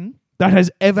French thing that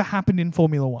has ever happened in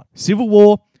Formula One. Civil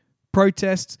war,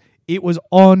 protests, it was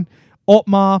on.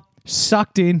 Otmar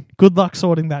sucked in. Good luck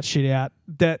sorting that shit out.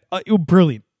 It was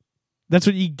brilliant. That's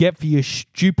what you get for your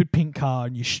stupid pink car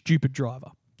and your stupid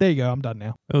driver. There you go. I'm done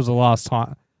now. It was the last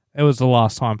time. It was the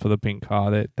last time for the pink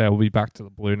car. They'll be back to the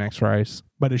blue next race.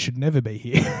 But it should never be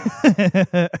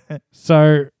here.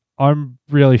 So I'm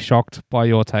really shocked by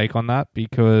your take on that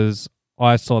because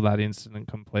I saw that incident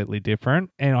completely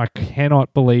different, and I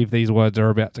cannot believe these words are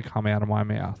about to come out of my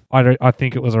mouth. I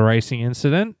think it was a racing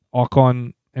incident.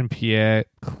 Ocon and Pierre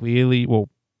clearly, well,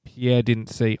 Pierre didn't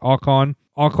see Ocon.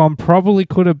 Ocon probably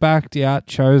could have backed out,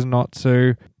 chose not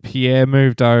to. Pierre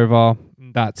moved over.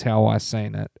 That's how I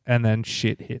seen it. And then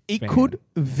shit hit. It could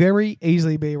very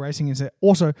easily be a racing incident.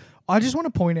 Also, I just want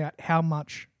to point out how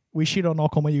much we shit on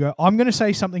Ocon when you go, I'm going to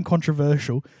say something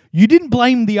controversial. You didn't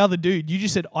blame the other dude. You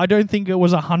just said, I don't think it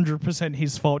was 100%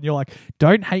 his fault. And you're like,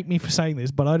 don't hate me for saying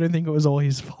this, but I don't think it was all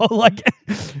his fault. Like,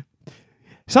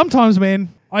 sometimes, man.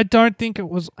 I don't think it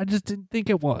was. I just didn't think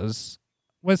it was.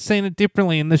 We've seen it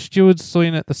differently, and the stewards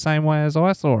seen it the same way as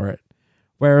I saw it.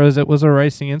 Whereas it was a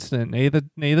racing incident.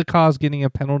 Neither car's getting a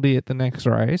penalty at the next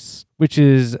race, which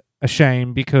is a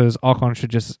shame because Ocon should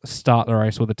just start the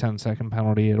race with a 10-second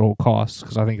penalty at all costs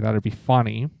because I think that'd be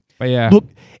funny. But yeah. Look,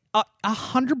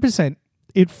 100%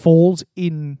 it falls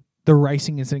in the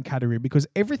racing incident category because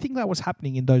everything that was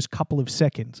happening in those couple of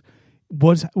seconds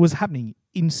was happening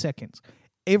in seconds.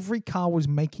 Every car was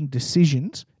making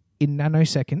decisions in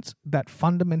nanoseconds that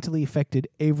fundamentally affected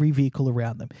every vehicle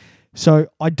around them. So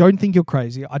I don't think you're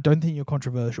crazy. I don't think you're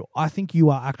controversial. I think you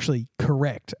are actually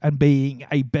correct and being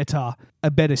a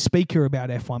better speaker about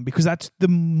F1 because that's the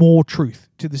more truth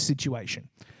to the situation.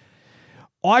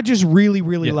 I just really,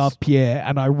 really love Pierre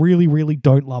and I really, really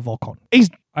don't love Ocon.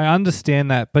 I understand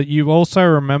that, but you also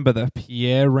remember that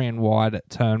Pierre ran wide at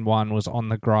turn 1, was on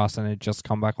the grass and had just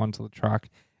come back onto the track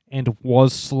and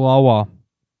was slower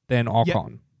than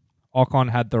Ocon. Yep. Ocon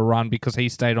had the run because he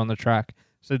stayed on the track.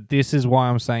 So this is why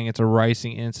I'm saying it's a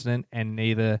racing incident and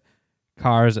neither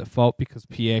car is at fault because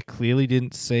Pierre clearly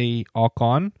didn't see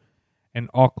Ocon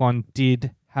and Ocon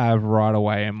did have right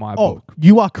away in my book. Oh,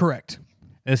 you are correct.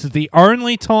 This is the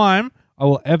only time I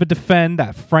will ever defend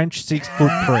that French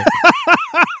 6-foot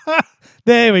prick.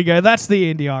 There we go. That's the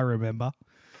Andy I remember.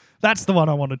 That's the one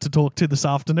I wanted to talk to this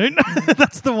afternoon.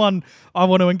 That's the one I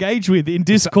want to engage with in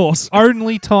discourse.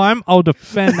 Only time I'll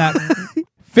defend that.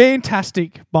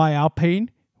 Fantastic by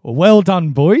Alpine. Well done,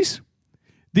 boys.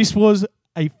 This was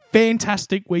a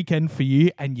fantastic weekend for you,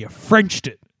 and you Frenched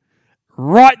it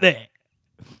right there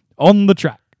on the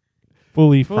track.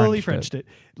 Fully Frenched it.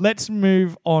 Let's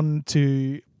move on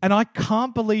to... And I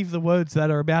can't believe the words that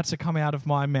are about to come out of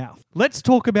my mouth. Let's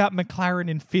talk about McLaren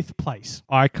in 5th place.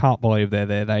 I can't believe they're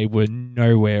there. They were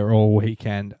nowhere all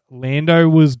weekend. Lando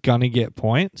was going to get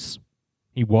points.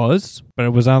 He was, but it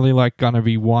was only like going to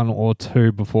be 1 or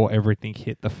 2 before everything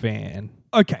hit the fan.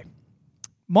 Okay.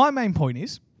 My main point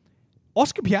is,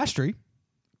 Oscar Piastri,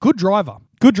 good driver.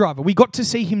 Good driver. We got to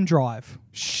see him drive.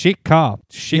 Shit car.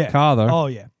 Car, though. Oh,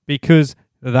 yeah. Because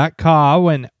that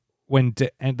car, and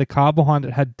the car behind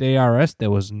it had DRS,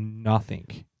 there was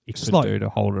nothing it could do to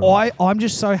hold it off. I'm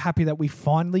just so happy that we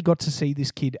finally got to see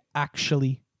this kid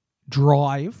actually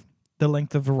drive the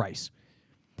length of a race.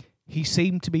 He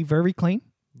seemed to be very clean.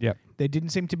 Yep. There didn't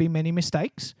seem to be many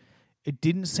mistakes. It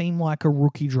didn't seem like a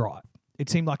rookie drive. It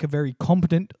seemed like a very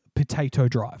competent potato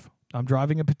drive. I'm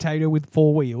driving a potato with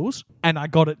 4 wheels, and I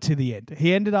got it to the end.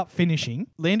 He ended up finishing.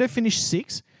 Lando finished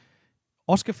 6th.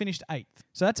 Oscar finished 8th.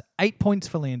 So that's 8 points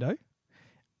for Lando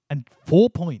and 4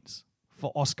 points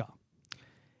for Oscar.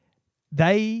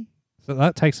 So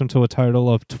that takes them to a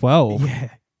total of 12.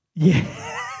 Yeah.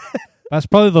 That's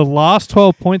probably the last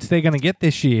 12 points they're going to get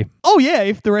this year. Oh, yeah,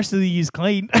 if the rest of the year's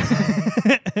clean.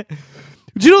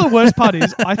 Do you know the worst part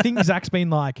is? I think Zach's been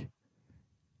like,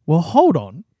 well, hold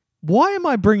on. Why am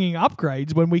I bringing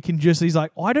upgrades when we can just... He's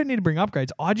like, I don't need to bring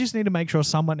upgrades. I just need to make sure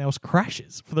someone else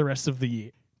crashes for the rest of the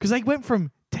year. Because they went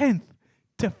from 10th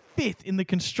to 5th in the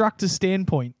constructor's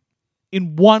standpoint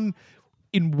in one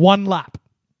lap.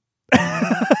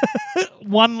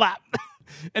 1 lap.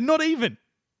 And not even.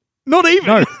 Not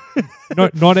even. No,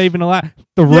 not even a lap.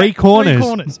 Three corners. 3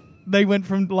 corners. They went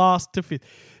from last to 5th.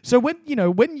 So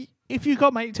if you've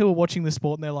got mates who are watching the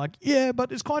sport and they're like, yeah,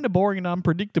 but it's kind of boring and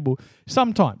unpredictable.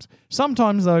 Sometimes,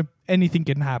 though, anything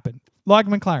can happen. Like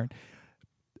McLaren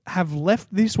have left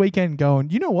this weekend going,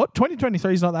 you know what?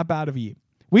 2023 is not that bad of a year.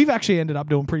 We've actually ended up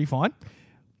doing pretty fine.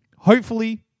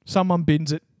 Hopefully, someone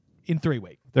bins it in 3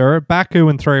 weeks. They're at Baku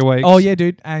in 3 weeks. Oh, yeah,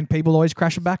 dude. And people always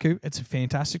crash at Baku. It's a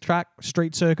fantastic track,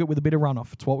 street circuit with a bit of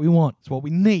runoff. It's what we want. It's what we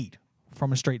need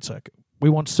from a street circuit. We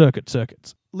want circuits.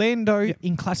 Lando,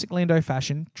 in classic Lando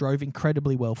fashion, drove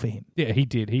incredibly well for him. Yeah, he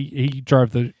did. He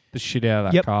drove the shit out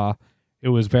of that Yep. car. It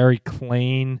was very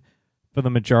clean for the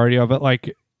majority of it.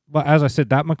 Like as I said,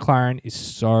 that McLaren is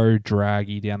so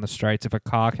draggy down the straights. If a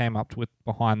car came up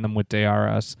behind them with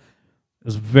DRS, it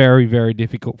was very, very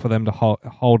difficult for them to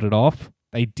hold it off.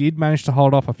 They did manage to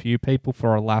hold off a few people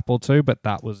for a lap or two, but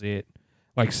that was it.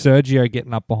 Like Sergio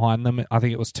getting up behind them, I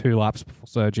think it was 2 laps before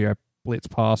Sergio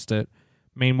blitzed past it.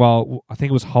 Meanwhile, I think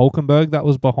it was Hulkenberg that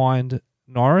was behind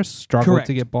Norris, struggled Correct.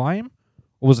 to get by him.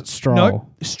 Or was it Stroll? No,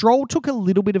 Stroll took a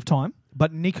little bit of time,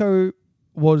 but Nico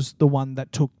was the one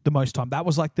that took the most time. That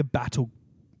was like the battle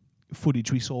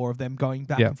footage we saw of them going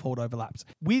back and forward over laps.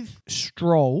 With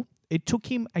Stroll, it took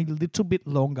him a little bit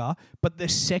longer, but the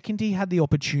second he had the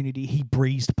opportunity, he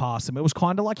breezed past them. It was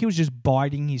kind of like he was just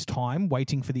biding his time,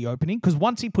 waiting for the opening, because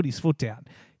once he put his foot down,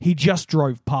 he just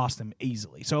drove past them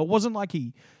easily. So it wasn't like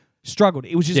he struggled.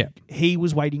 It was just he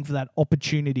was waiting for that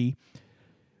opportunity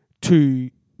to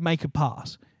make a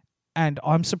pass. And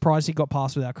I'm surprised he got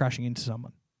past without crashing into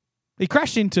someone. He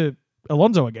crashed into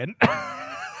Alonso again.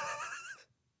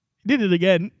 He did it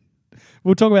again.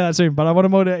 We'll talk about that soon, but I want to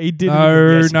know that he did it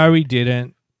again. Yes. No, he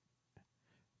didn't.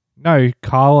 No,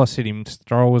 Carlos hit him.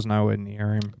 Stroll was nowhere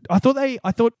near him. I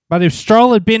thought But if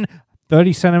Stroll had been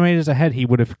 30 centimetres ahead, he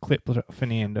would have clipped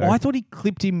Fernando I thought he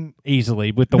clipped him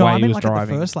easily with the way he was like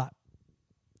driving. At the first lap.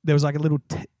 There was like a little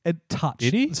a touch.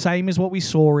 Did he? Same as what we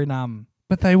saw in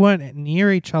But they weren't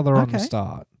near each other on the Okay.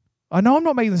 start. I know I'm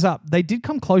not making this up. They did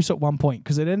come close at one point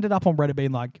because it ended up on Reddit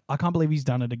being like, I can't believe he's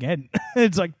done it again.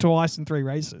 It's like twice in 3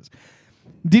 races.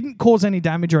 Didn't cause any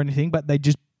damage or anything, but they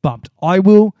just bumped. I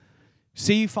will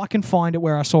see if I can find it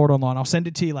where I saw it online. I'll send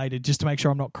it to you later just to make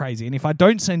sure I'm not crazy. And if I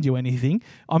don't send you anything,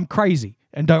 I'm crazy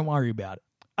and don't worry about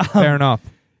it. Fair enough.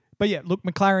 But yeah, look,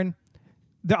 McLaren,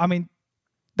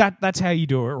 that's how you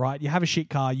do it, right? You have a shit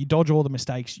car, you dodge all the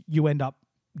mistakes, you end up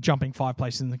jumping 5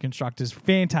 places in the constructors.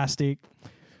 Fantastic.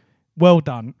 Well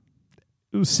done.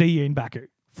 We'll see you in Baku.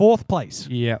 4th place.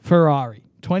 Yeah. Ferrari.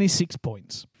 26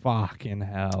 points. Fucking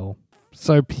hell.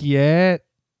 So Pierre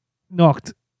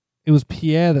knocked... It was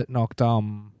Pierre that knocked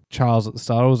Charles at the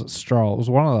start, or was it Stroll? It was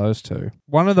one of those two.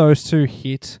 One of those two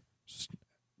hit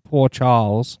poor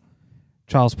Charles.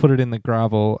 Charles put it in the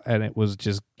gravel, and it was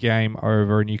just game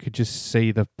over, and you could just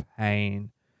see the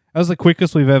pain. That was the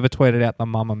quickest we've ever tweeted out the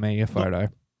Mamma Mia photo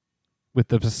with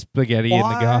the spaghetti in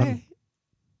the gun.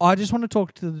 I just want to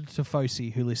talk to the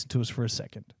Tifosi who listened to us for a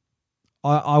second.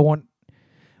 I want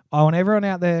everyone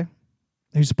out there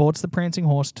who supports the Prancing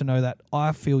Horse to know that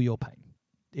I feel your pain.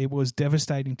 It was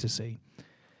devastating to see.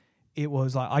 It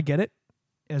was like, I get it.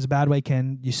 It was a bad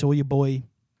weekend. You saw your boy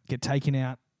get taken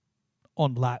out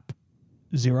on lap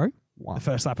 0, the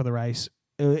first lap of the race.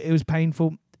 It was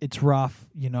painful. It's rough.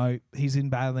 You know, he's in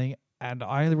battling. And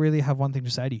I really have one thing to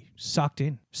say to you. Sucked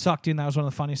in. That was one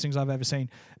of the funniest things I've ever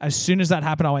seen. As soon as that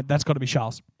happened, I went, that's got to be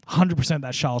Charles. 100%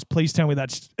 that's Charles. Please tell me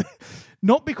that's...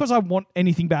 Not because I want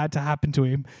anything bad to happen to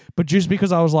him, but just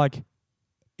because I was like,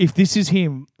 if this is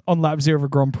him on lap 0 of a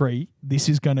Grand Prix, this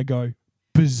is going to go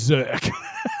berserk.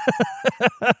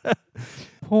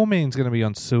 Poor man's going to be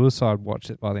on suicide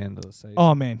watch by the end of the season.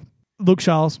 Oh, man. Look,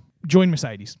 Charles, join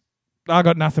Mercedes. I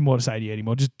got nothing more to say to you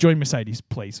anymore. Just join Mercedes,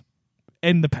 please.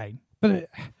 End the pain.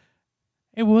 But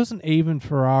it wasn't even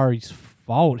Ferrari's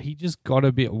fault. He just got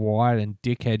a bit wide and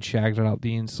dickhead shagged it up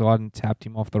the inside and tapped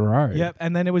him off the road. Yep,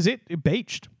 and then it was it. It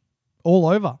beached. All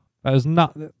over. There was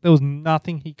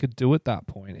nothing he could do at that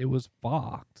point. It was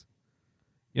fucked.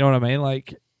 You know what I mean?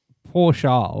 Like, poor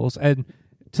Charles. And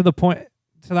to that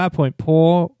point,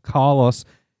 poor Carlos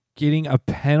getting a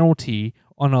penalty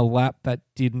on a lap that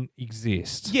didn't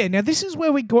exist. Yeah, now this is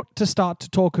where we got to start to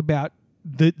talk about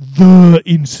the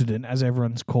incident, as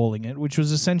everyone's calling it, which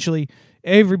was essentially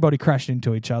everybody crashed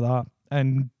into each other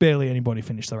and barely anybody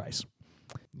finished the race.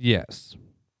 Yes.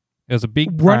 It was a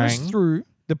big Run prang. us through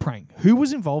the prank. Who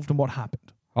was involved and what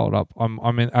happened? Hold up.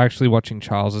 I'm actually watching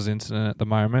Charles's incident at the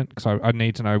moment because I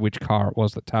need to know which car it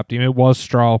was that tapped him. It was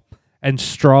Stroll. and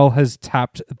Stroll has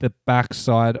tapped the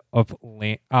backside of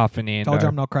Fernando. Told you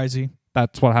I'm not crazy.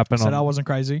 That's what happened. Said I wasn't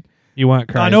crazy. You weren't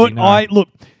crazy. I know it. No. Look.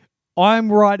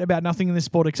 I'm right about nothing in this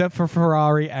sport except for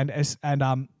Ferrari and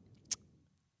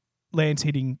Lance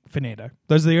hitting Fernando.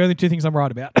 Those are the only two things I'm right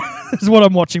about. This is what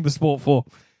I'm watching the sport for.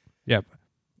 Yep.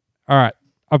 All right.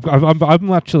 I've got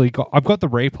the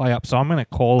replay up, so I'm going to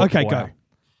call it. Okay, for go. you.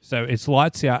 So it's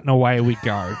lights out and away we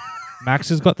go. Max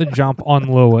has got the jump on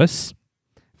Lewis.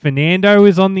 Fernando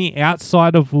is on the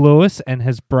outside of Lewis and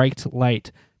has braked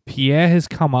late. Pierre has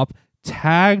come up,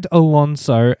 tagged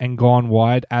Alonso and gone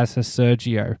wide, as has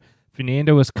Sergio.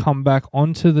 Fernando has come back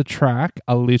onto the track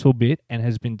a little bit and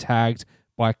has been tagged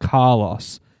by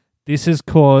Carlos. This has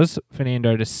caused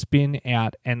Fernando to spin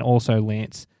out, and also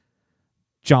Lance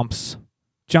jumps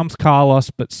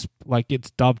Carlos, but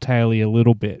gets dovetaily a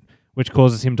little bit, which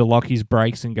causes him to lock his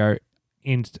brakes and go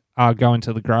into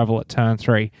the gravel at turn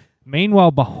 3.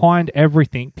 Meanwhile, behind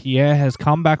everything, Pierre has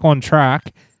come back on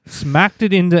track, smacked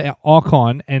it into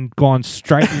Ocon, and gone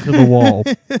straight into the wall.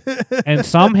 And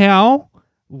somehow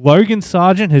Logan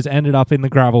Sargent has ended up in the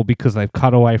gravel because they've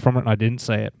cut away from it and I didn't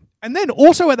see it. And then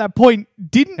also at that point,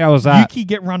 didn't How was that? Yuki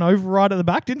get run over right at the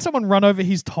back? Didn't someone run over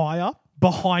his tyre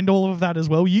behind all of that as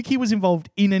well? Yuki was involved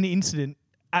in an incident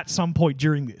at some point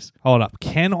during this. Hold up.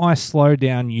 Can I slow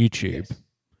down YouTube?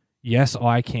 Yes,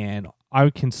 I can. I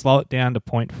can slow it down to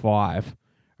 0.5.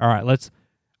 All right,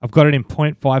 I've got it in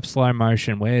 0.5 slow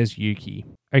motion. Where's Yuki?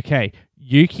 Okay,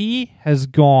 Yuki has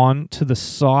gone to the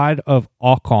side of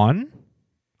Ocon.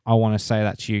 I want to say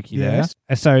that's Yuki Yes.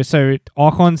 there. So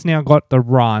Ocon's now got the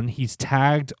run. He's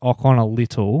tagged Ocon a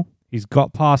little. He's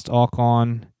got past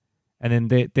Ocon, and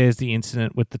then there's the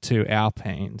incident with the two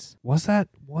Alpines. Was that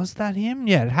him?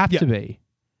 Yeah, it had to be,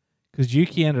 because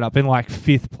Yuki ended up in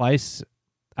 5th place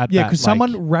at that. Yeah, because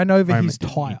someone ran over his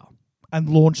moment, tyre and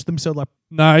launched themselves like...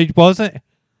 No, it wasn't.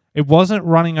 It wasn't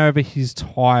running over his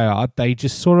tyre. They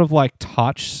just sort of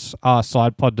touched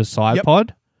side pod to side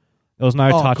pod. There was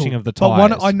no touching of the tyres.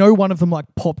 But I know one of them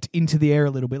popped into the air a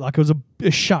little bit, like it was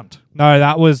a shunt. No,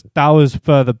 that was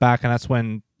further back, and that's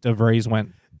when De Vries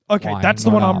went. Okay, flying, that's the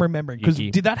not one I'm up. remembering. Because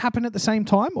did that happen at the same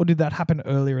time, or did that happen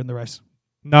earlier in the race?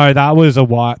 No, that was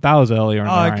earlier in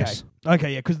the race.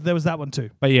 Okay, yeah, because there was that one too.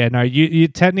 But yeah, no, you're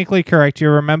technically correct. You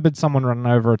remembered someone running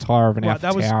over a tyre of an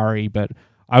AlphaTauri, but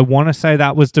I want to say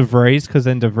that was De Vries, because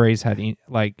then De Vries had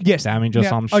damage or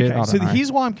some shit. Okay, so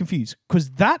here's why I'm confused.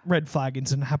 Because that red flag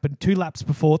incident happened 2 laps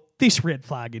before this red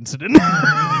flag incident.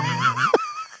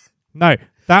 No,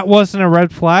 that wasn't a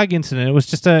red flag incident. It was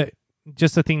just a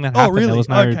thing that happened. Oh, really? There was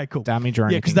no damage or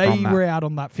anything. Yeah, because they were out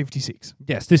on lap 56.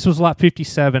 Yes, this was lap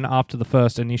 57 after the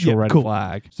first initial red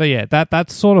flag. So yeah,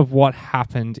 that's sort of what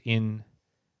happened in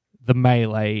the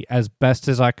melee, as best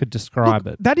as I could describe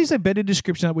it. That is a better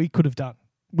description that we could have done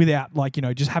without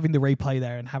just having the replay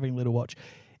there and having a little watch.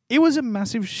 It was a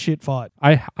massive shit fight.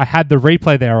 I had the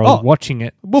replay there. I was watching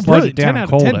it. Well, slowed brilliant. it down 10 and out of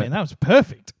called 10, it. man. That was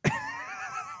perfect.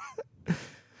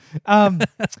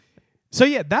 So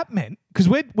yeah, that meant, because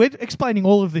we're explaining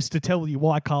all of this to tell you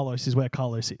why Carlos is where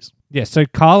Carlos is. Yeah, so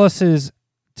Carlos has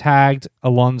tagged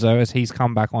Alonso as he's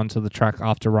come back onto the track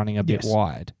after running a bit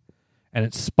wide. And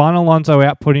it spun Alonso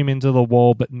out, put him into the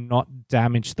wall, but not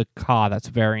damage the car. That's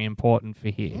very important for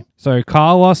here. So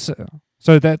Carlos,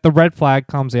 that the red flag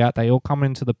comes out, they all come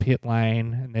into the pit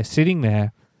lane and they're sitting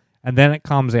there. And then it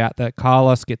comes out that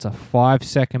Carlos gets a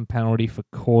 5-second penalty for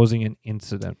causing an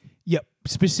incident. Yep,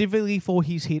 specifically for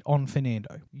his hit on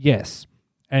Fernando. Yes.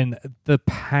 And the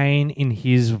pain in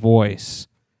his voice,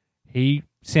 he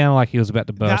sounded like he was about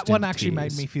to burst. That one actually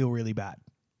made me feel really bad.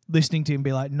 Listening to him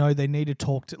be like, no, they need to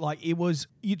talk to...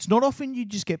 it's not often you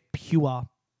just get pure,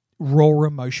 raw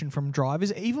emotion from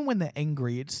drivers. Even when they're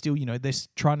angry, it's still, they're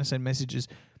trying to send messages.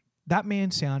 That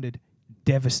man sounded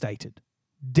devastated.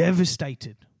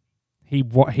 Devastated. He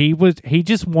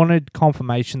just wanted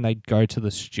confirmation they'd go to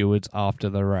the stewards after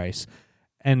the race.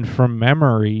 And from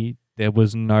memory, there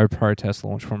was no protest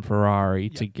launch from Ferrari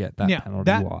to get that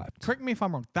penalty wiped. Correct me if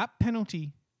I'm wrong. That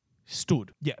penalty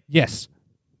stood. Yeah. Yes.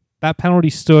 That penalty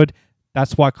stood.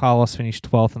 That's why Carlos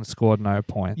finished 12th and scored no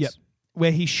points. Yep.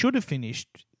 Where he should have finished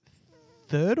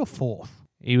 3rd or 4th.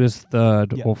 He was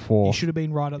 3rd or 4th. He should have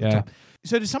been right at the top.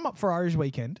 So to sum up Ferrari's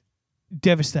weekend,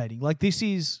 devastating. This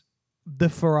is the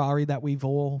Ferrari that we've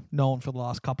all known for the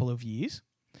last couple of years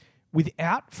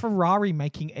without Ferrari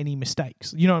making any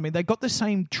mistakes. You know what I mean? They got the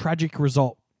same tragic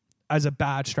result as a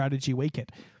bad strategy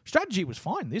weekend. Strategy was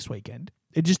fine this weekend.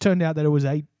 It just turned out that it was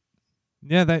it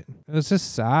was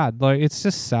just sad. It's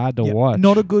just sad to watch.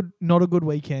 Not a good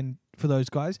weekend for those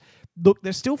guys. Look,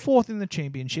 they're still fourth in the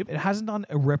championship. It hasn't done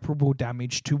irreparable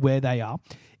damage to where they are.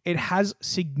 It has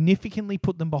significantly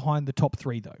put them behind the top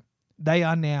three, though. They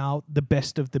are now the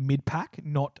best of the mid-pack,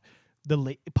 not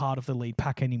the part of the lead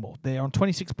pack anymore. They're on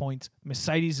 26 points.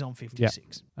 Mercedes is on 56.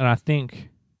 Yep. And I think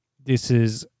this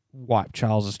is wipe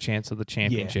Charles's chance of the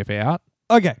championship out.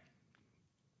 Okay.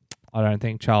 I don't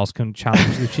think Charles can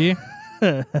challenge this year.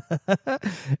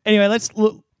 Anyway, let's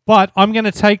look. But I'm going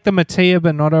to take the Mattia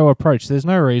Binotto approach. There's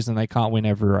no reason they can't win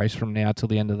every race from now till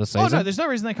the end of the season. Oh, no, there's no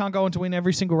reason they can't go on to win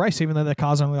every single race, even though their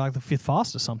car's only like the fifth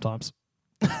fastest sometimes.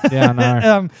 Yeah, I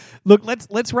know. Look,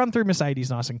 let's run through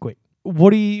Mercedes nice and quick.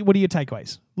 What are your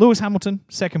takeaways? Lewis Hamilton,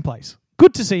 second place.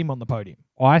 Good to see him on the podium.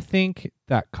 I think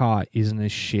that car isn't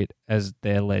as shit as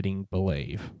they're letting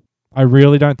believe. I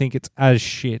really don't think it's as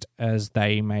shit as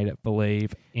they made it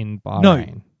believe in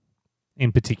Bahrain,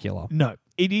 in particular. No,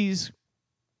 it is.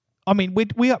 I mean,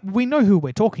 we know who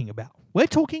we're talking about. We're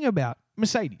talking about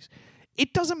Mercedes.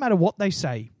 It doesn't matter what they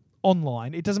say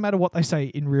online. It doesn't matter what they say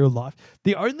in real life.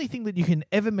 The only thing that you can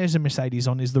ever measure Mercedes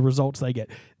on is the results they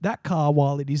get. That car,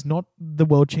 while it is not the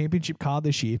World Championship car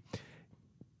this year,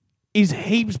 is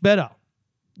heaps better.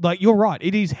 Like, you're right.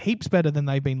 It is heaps better than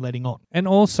they've been letting on. And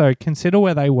also, consider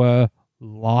where they were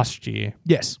last year.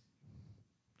 Yes.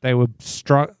 They were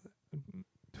struck.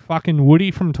 Fucking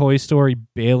Woody from Toy Story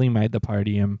barely made the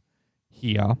podium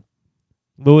here.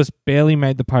 Lewis barely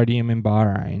made the podium in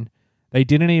Bahrain. They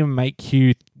didn't even make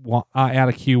Q1, out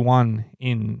of Q1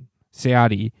 in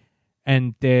Saudi.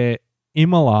 And their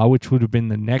Imola, which would have been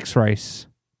the next race,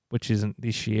 which isn't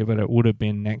this year, but it would have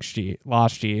been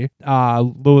last year,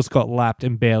 Lewis got lapped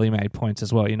and barely made points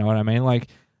as well. You know what I mean? Like,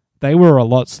 they were a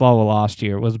lot slower last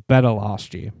year. It was better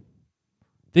last year.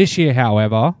 This year,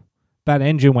 however, that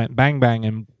engine went bang bang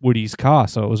in Woody's car,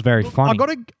 so it was very funny. I got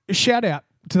a shout out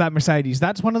to that Mercedes.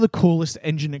 That's one of the coolest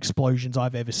engine explosions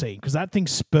I've ever seen, because that thing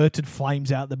spurted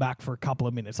flames out the back for a couple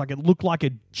of minutes. Like, it looked like a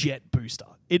jet booster.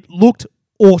 It looked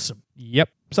awesome. Yep.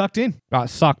 Sucked in.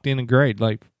 Sucked in, agreed.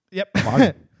 Like, yep.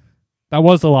 That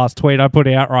was the last tweet I put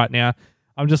out right now.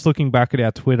 I'm just looking back at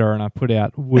our Twitter, and I put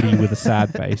out Woody with a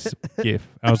sad face gif.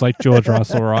 I was like, George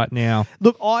Russell right now.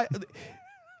 Look,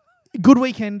 good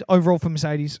weekend overall for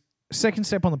Mercedes. Second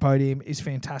step on the podium is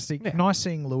fantastic. Yeah. Nice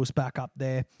seeing Lewis back up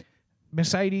there.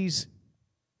 Mercedes,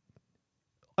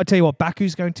 I tell you what,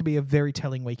 Baku's going to be a very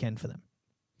telling weekend for them.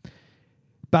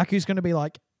 Baku's going to be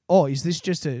like, oh, is this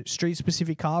just a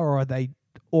street-specific car,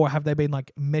 or have they been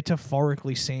like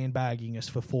metaphorically sandbagging us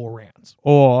for 4 rounds?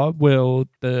 Or will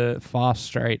the fast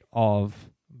straight of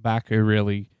Baku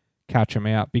really catch them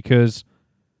out? Because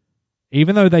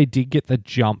even though they did get the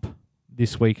jump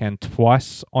this weekend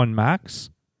twice on Max,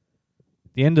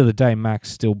 at the end of the day,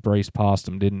 Max still breezed past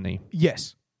him, didn't he?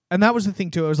 Yes. And that was the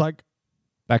thing too. It was like,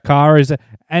 that car is...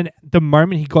 and the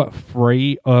moment he got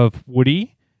free of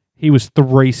Woody, he was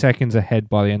 3 seconds ahead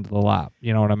by the end of the lap.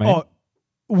 You know what I mean? Oh,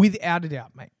 without a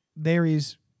doubt, mate. There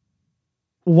is...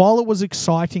 While it was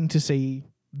exciting to see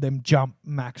them jump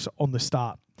Max on the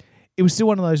start, it was still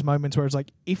one of those moments where it's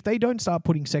like, if they don't start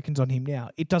putting seconds on him now,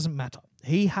 it doesn't matter.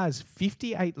 He has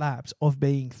 58 laps of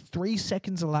being 3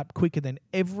 seconds a lap quicker than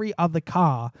every other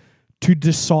car to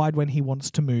decide when he wants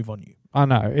to move on you. I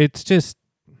know. It's just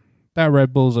that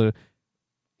Red Bull's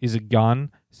is a gun.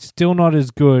 Still not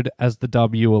as good as the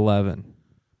W11,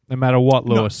 no matter what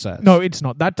Lewis says. No, it's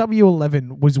not. That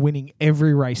W11 was winning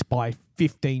every race by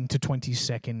 15 to 20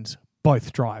 seconds,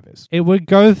 both drivers. It would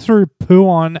go through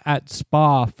Pouon at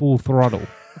Spa full throttle.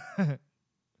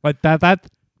 Like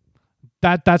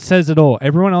that says it all.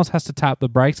 Everyone else has to tap the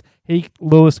brakes.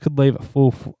 Lewis could leave it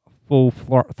full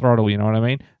throttle, you know what I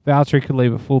mean? Valtteri could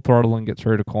leave it full throttle and get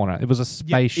through the corner. It was a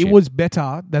spaceship. It was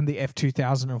better than the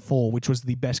F2004, which was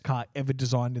the best car ever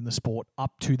designed in the sport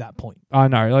up to that point. I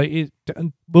know. Like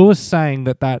Lewis saying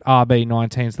that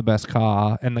RB19 is the best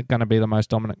car and going to be the most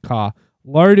dominant car.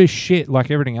 Load of shit like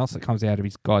everything else that comes out of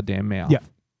his goddamn mouth. Yeah.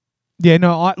 Yeah,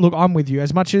 no, I'm with you.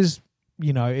 As much as,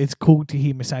 you know, it's cool to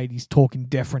hear Mercedes talk in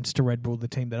deference to Red Bull, the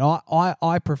team that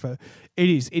I prefer. It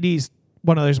is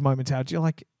one of those moments out. You're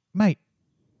like, mate,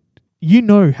 you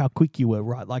know how quick you were,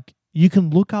 right? Like, you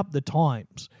can look up the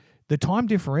times, the time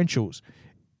differentials.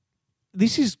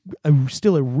 This is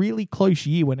still a really close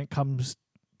year when it comes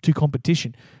to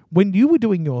competition. When you were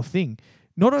doing your thing,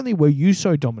 not only were you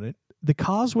so dominant, the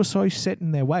cars were so set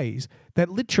in their ways that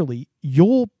literally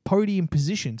your podium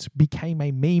positions became a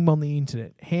meme on the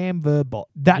internet. Ham ver bot.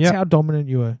 That's how dominant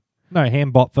you were. No, ham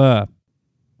bot ver.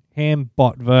 Ham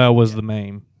bot ver was the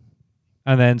meme.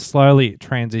 And then slowly it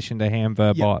transitioned to ham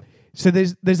ver bot. So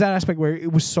there's that aspect where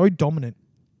it was so dominant.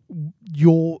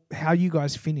 How you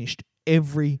guys finished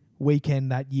every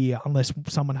weekend that year, unless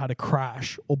someone had a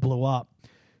crash or blew up,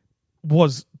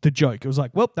 was the joke. It was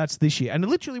like, well, that's this year. And it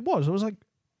literally was. It was like,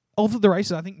 of the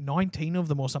races, I think 19 of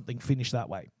them or something finished that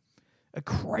way. A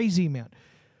crazy amount.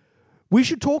 We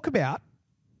should talk about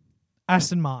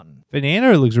Aston Martin.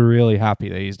 Fernando looks really happy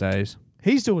these days.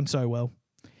 He's doing so well.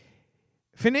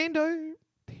 Fernando,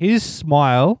 his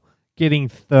smile getting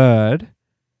third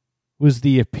was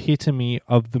the epitome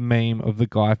of the meme of the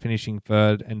guy finishing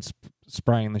third and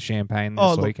spraying the champagne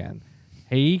this weekend.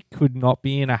 He could not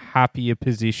be in a happier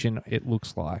position, it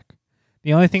looks like.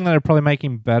 The only thing that would probably make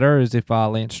him better is if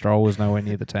Lance Stroll was nowhere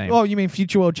near the team. Oh, you mean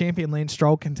future world champion Lance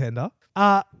Stroll contender?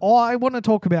 I want to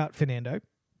talk about Fernando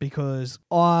because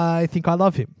I think I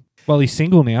love him. Well, he's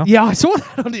single now. Yeah, I saw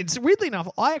that on Instagram. Weirdly enough,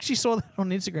 I actually saw that on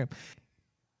Instagram.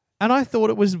 And I thought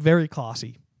it was very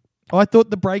classy. I thought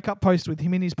the breakup post with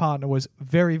him and his partner was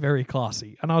very, very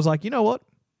classy. And I was like, you know what?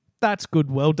 That's good.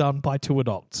 Well done by two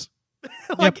adults.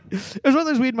 It was one of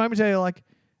those weird moments where you're like,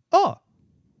 oh,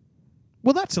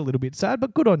 well, that's a little bit sad,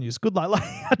 but good on you. It's good. Like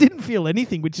I didn't feel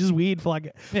anything, which is weird for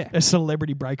like a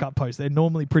celebrity breakup post. They're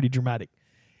normally pretty dramatic.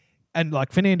 And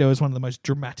like Fernando is one of the most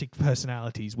dramatic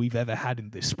personalities we've ever had in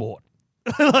this sport.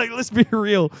 Like, let's be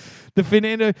real. The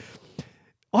Fernando,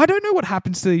 I don't know what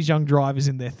happens to these young drivers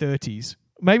in their 30s.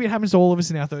 Maybe it happens to all of us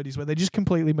in our 30s where they just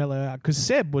completely mellow out because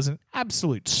Seb was an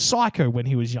absolute psycho when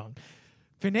he was young.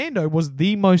 Fernando was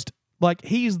the most, like,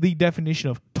 he is the definition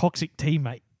of toxic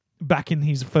teammate back in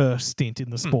his first stint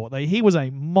in the sport. He was a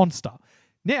monster.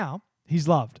 Now, he's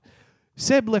loved.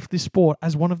 Seb left this sport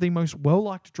as one of the most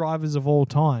well-liked drivers of all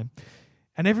time.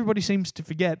 And everybody seems to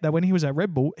forget that when he was at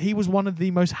Red Bull, he was one of the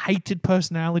most hated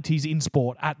personalities in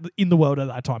sport in the world at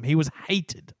that time. He was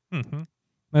hated. Mm-hmm.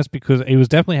 That's because he was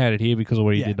definitely hated here because of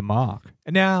what he did to Mark.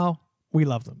 And now we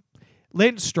love them.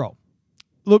 Lance Stroll.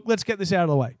 Look, let's get this out of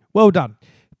the way. Well done.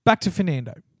 Back to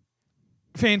Fernando.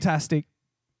 Fantastic.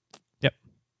 Yep.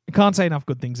 I can't say enough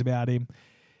good things about him.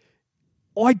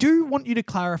 I do want you to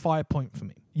clarify a point for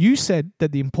me. You said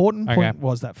that the important point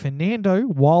was that Fernando,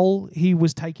 while he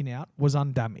was taken out, was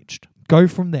undamaged. Go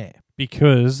from there.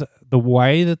 Because the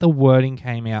way that the wording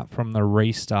came out from the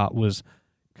restart was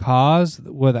cars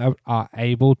that are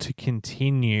able to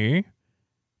continue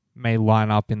may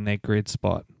line up in their grid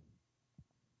spot.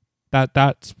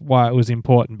 That's why it was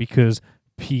important, because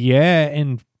Pierre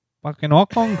and fucking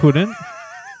Ocon couldn't.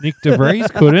 Nick De Vries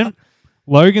couldn't.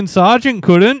 Logan Sargent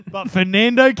couldn't. But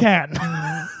Fernando can.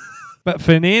 But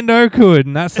Fernando could,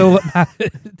 and that's all that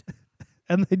mattered.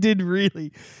 And they did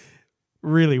really,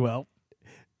 really well.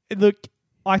 Look,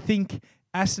 I think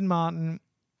Aston Martin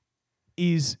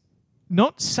is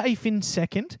not safe in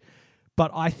second, but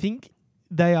I think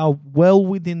they are well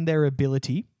within their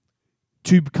ability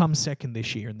to become second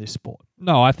this year in this sport.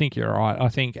 No, I think you're right. I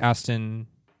think Aston,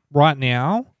 right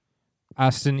now,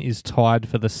 Aston is tied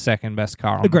for the second best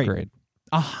car on the grid.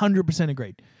 100%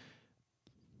 agreed.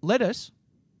 Let us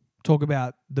talk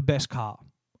about the best car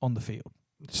on the field.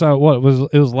 So what,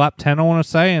 it was lap 10, I want to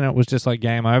say, and it was just like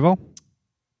game over?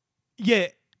 Yeah,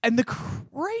 and the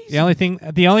crazy... The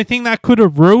only thing that could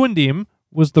have ruined him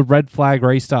was the red flag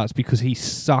restarts, because he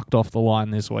sucked off the line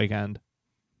this weekend.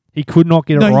 He could not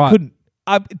get it right. No, he couldn't.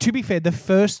 To be fair, the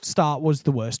first start was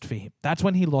the worst for him. That's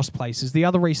when he lost places. The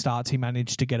other restarts, he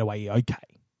managed to get away okay.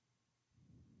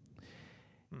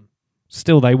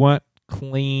 Still, they weren't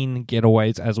clean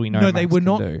getaways as we know. No, they were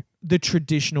not do. The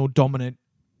traditional dominant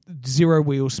zero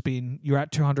wheel spin. You're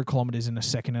at 200 kilometers in a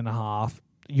second and a half.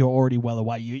 You're already well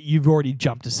away. You've already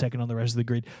jumped a second on the rest of the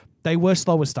grid. They were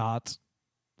slower starts.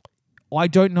 I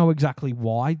don't know exactly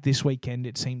why this weekend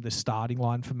it seemed the starting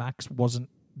line for Max wasn't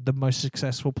the most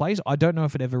successful place. I don't know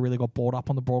if it ever really got brought up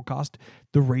on the broadcast,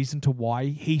 the reason to why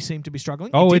he seemed to be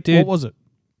struggling. It did. What was it?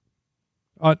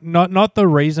 Not the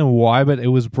reason why, but it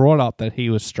was brought up that he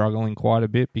was struggling quite a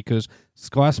bit because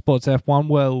Sky Sports F1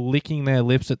 were licking their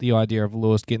lips at the idea of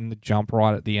Lewis getting the jump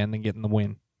right at the end and getting the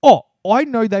win. Oh, I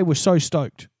know they were so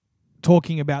stoked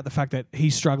talking about the fact that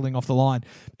he's struggling off the line.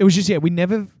 It was just, he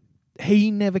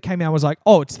never came out and was like,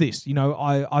 oh, it's this. You know,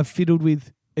 I've fiddled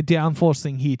with a downforce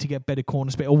thing here to get better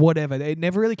corner speed or whatever. It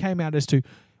never really came out as to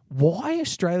why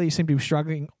Australia seemed to be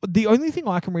struggling. The only thing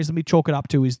I can reasonably chalk it up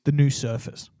to is the new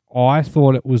surface. I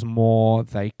thought it was more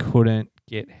they couldn't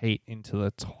get heat into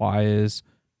the tyres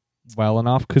well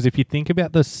enough. Because if you think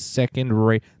about the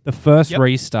first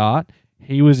restart,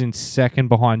 he was in second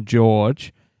behind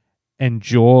George. And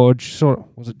George,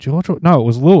 was it George? No, it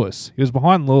was Lewis. He was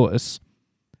behind Lewis.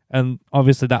 And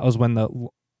obviously that was when the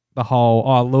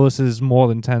whole, Lewis is more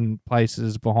than 10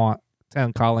 places behind,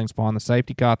 10 car lengths behind the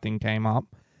safety car thing came up.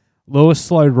 Lewis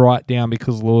slowed right down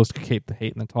because Lewis could keep the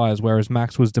heat in the tyres, whereas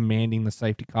Max was demanding the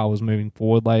safety car was moving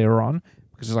forward later on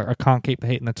because he's like, I can't keep the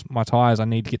heat in my tyres. I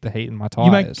need to get the heat in my tyres.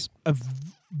 You make a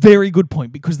very good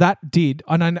point because that did,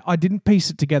 and I didn't piece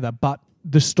it together, but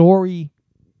the story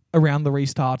around the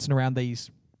restarts and around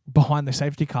these behind the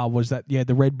safety car was that,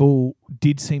 the Red Bull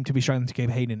did seem to be struggling to keep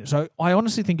heat in it. So I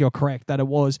honestly think you're correct that it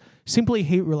was simply a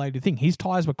heat-related thing. His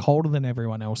tyres were colder than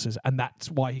everyone else's, and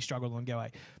that's why he struggled on go.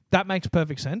 That makes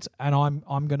perfect sense, and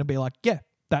I'm going to be like,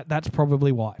 that's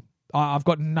probably why. I've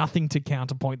got nothing to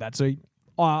counterpoint that. So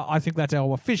I think that's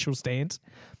our official stance.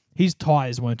 His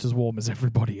tyres weren't as warm as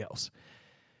everybody else.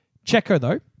 Checo,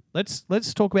 though,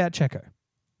 let's talk about Checo.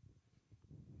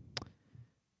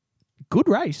 Good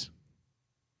race.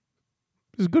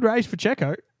 It was a good race for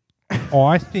Checo.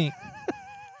 I think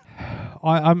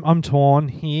I'm torn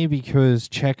here because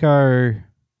Checo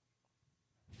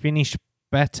finished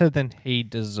better than he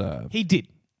deserved. He did.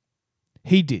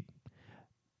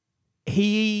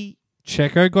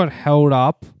 Checo got held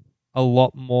up a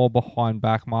lot more behind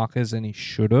back markers than he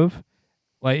should have.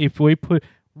 Like if we put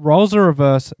roles are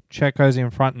reverse, Checo's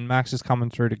in front and Max is coming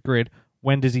through the grid,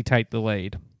 when does he take the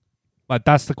lead? Like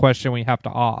that's the question we have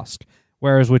to ask.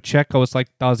 Whereas with Checo, it's like,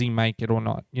 does he make it or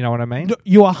not? You know what I mean? No,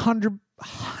 you are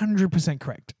 100%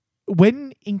 correct.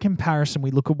 When in comparison,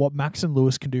 we look at what Max and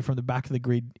Lewis can do from the back of the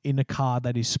grid in a car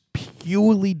that is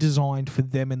purely designed for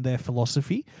them and their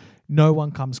philosophy, no one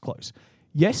comes close.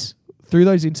 Yes, through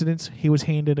those incidents, he was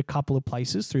handed a couple of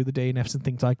places through the DNFs and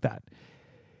things like that.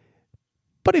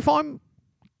 But if I'm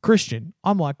Christian,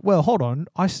 I'm like, well, hold on.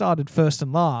 I started first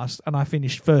and last, and I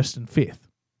finished first and fifth.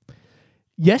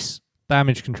 Yes.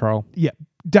 Damage control. Yeah.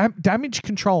 Damage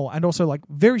control, and also like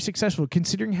very successful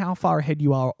considering how far ahead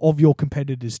you are of your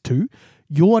competitors too.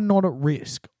 You are not at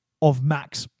risk of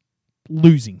Max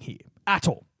losing here at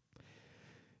all.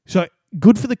 So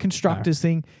good for the constructors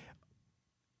thing.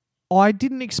 I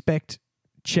didn't expect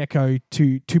Checo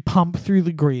to pump through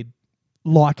the grid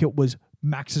like it was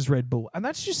Max's Red Bull. And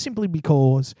that's just simply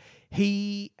because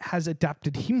he has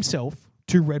adapted himself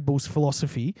to Red Bull's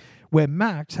philosophy, where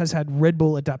Max has had Red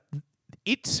Bull adapt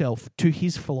itself to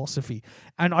his philosophy.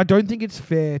 And I don't think it's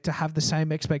fair to have the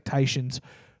same expectations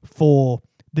for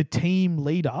the team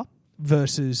leader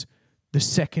versus the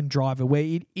second driver, where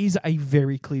it is a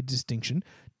very clear distinction.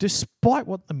 Despite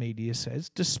what the media says,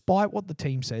 despite what the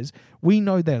team says, we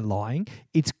know they're lying.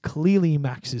 It's clearly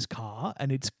Max's car,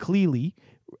 and it's clearly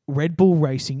Red Bull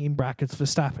Racing in brackets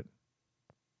Verstappen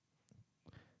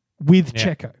with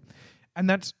Checo. And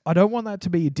that's, I don't want that to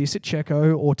be a diss at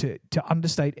Checo or to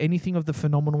understate anything of the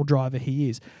phenomenal driver he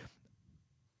is.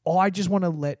 I just want to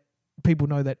let people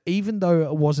know that even though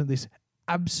it wasn't this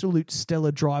absolute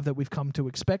stellar drive that we've come to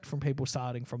expect from people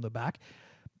starting from the back,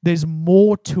 there's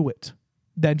more to it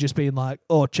than just being like,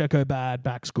 oh, Checo bad,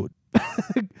 back's good.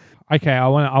 Okay, I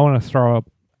want to throw up.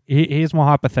 Here's my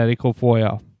hypothetical for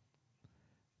you.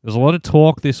 There's a lot of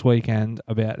talk this weekend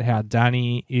about how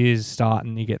Danny is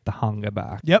starting to get the hunger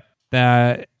back. Yep.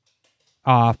 That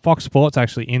Fox Sports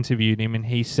actually interviewed him, and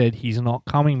he said he's not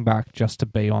coming back just to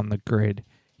be on the grid.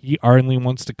 He only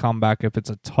wants to come back if it's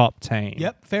a top team.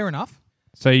 Yep, fair enough.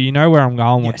 So you know where I'm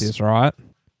going with this, right?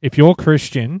 If you're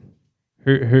Christian,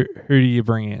 who do you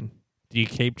bring in? Do you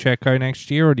keep Checo next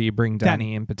year, or do you bring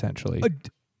Danny in potentially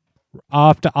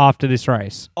after this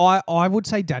race? I would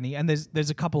say Danny, and there's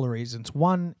a couple of reasons.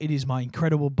 One, it is my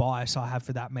incredible bias I have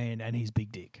for that man and his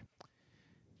big dick.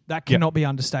 That cannot be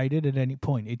understated at any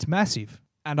point. It's massive,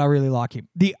 and I really like him.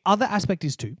 The other aspect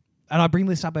is too, and I bring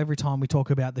this up every time we talk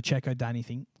about the Checo-Danny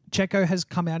thing. Checo has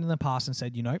come out in the past and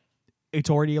said, it's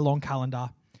already a long calendar.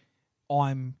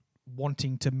 I'm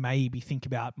wanting to maybe think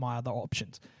about my other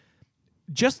options.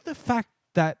 Just the fact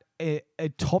that a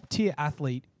top-tier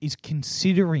athlete is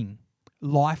considering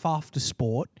life after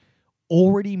sport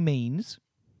already means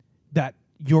that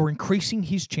you're increasing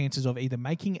his chances of either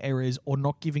making errors or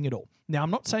not giving it all. Now,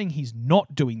 I'm not saying he's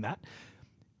not doing that,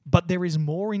 but there is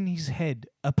more in his head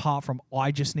apart from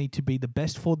I just need to be the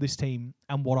best for this team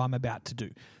and what I'm about to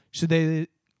do. So there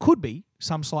could be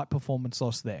some slight performance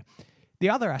loss there. The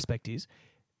other aspect is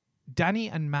Danny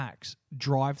and Max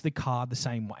drive the car the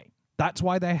same way. That's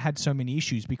why they had so many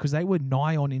issues, because they were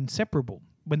nigh on inseparable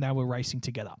when they were racing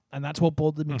together. And that's what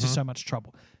brought them into so much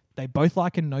trouble. They both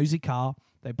like a nosy car.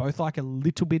 They both like a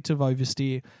little bit of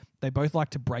oversteer. They both like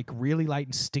to brake really late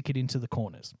and stick it into the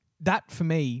corners. That, for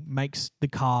me, makes the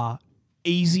car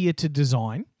easier to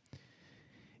design.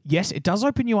 Yes, it does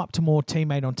open you up to more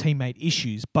teammate-on-teammate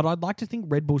issues, but I'd like to think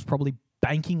Red Bull's probably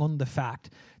banking on the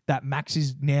fact that Max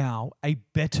is now a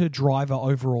better driver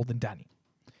overall than Danny.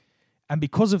 And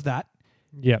because of that,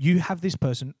 you have this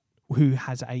person who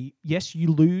has yes, you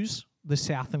lose the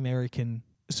South American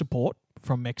support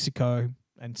from Mexico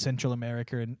and Central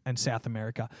America and South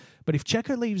America. But if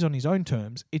Checo leaves on his own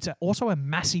terms, it's also a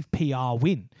massive PR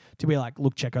win to be like,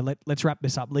 look, Checo, let's wrap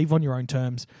this up. Leave on your own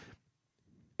terms.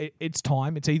 It's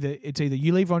time. It's either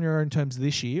you leave on your own terms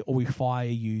this year or we fire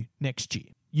you next year.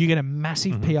 You get a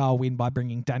massive PR win by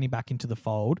bringing Danny back into the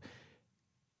fold.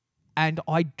 And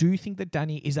I do think that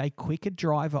Danny is a quicker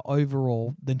driver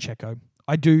overall than Checo.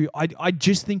 I do. I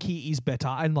just think he is better.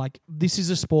 And like, this is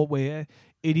a sport where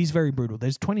it is very brutal.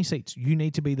 There's 20 seats. You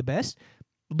need to be the best.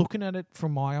 Looking at it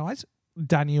from my eyes,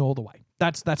 Danny all the way.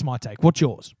 That's my take. What's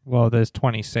yours? Well, there's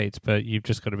 20 seats, but you've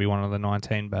just got to be one of the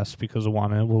 19 best because the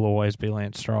one will always be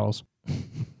Lance Stroll's.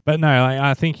 But no,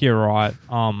 I think you're right.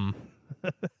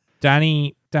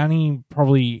 Danny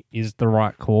probably is the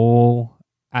right call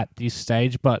at this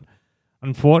stage, but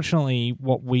unfortunately,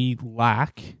 what we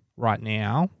lack right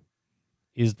now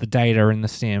is the data in the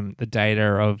sim, the data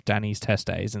of Danny's test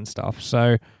days and stuff.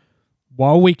 So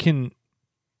while we can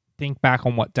think back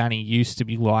on what Danny used to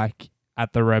be like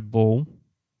at the Red Bull,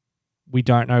 we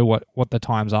don't know what the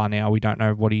times are now. We don't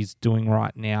know what he's doing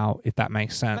right now, if that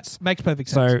makes sense. That makes perfect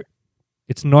sense. So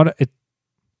it's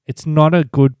not a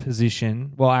good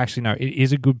position. Well, actually, no, it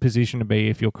is a good position to be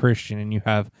if you're Christian and you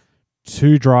have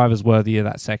two drivers worthy of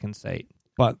that second seat.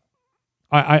 But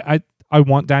I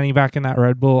want Danny back in that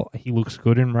Red Bull. He looks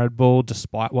good in Red Bull,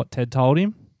 despite what Ted told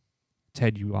him.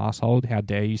 Ted, you asshole! How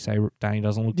dare you say Danny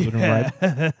doesn't look good in red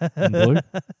and blue?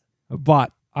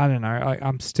 But I don't know.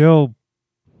 I'm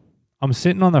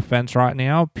sitting on the fence right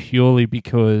now purely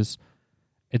because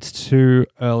it's too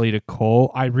early to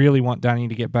call. I really want Danny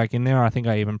to get back in there. I think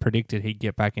I even predicted he'd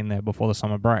get back in there before the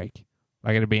summer break.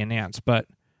 Like, it'd be announced. But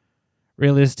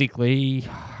realistically,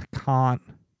 I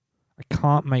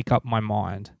can't make up my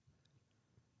mind.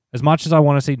 As much as I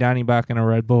want to see Danny back in a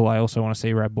Red Bull, I also want to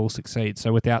see Red Bull succeed.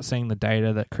 So without seeing the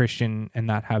data that Christian and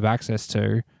that have access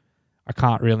to, I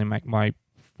can't really make my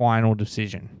final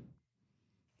decision.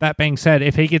 That being said,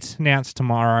 if he gets announced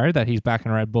tomorrow that he's back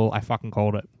in Red Bull, I fucking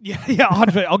called it. Yeah,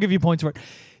 I'll give you points for it.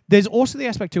 There's also the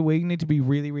aspect too where you need to be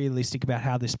really realistic about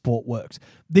how this sport works.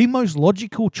 The most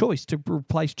logical choice to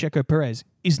replace Checo Perez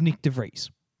is Nick de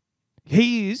Vries.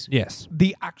 He is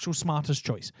the actual smartest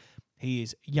choice. He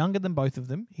is younger than both of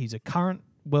them. He's a current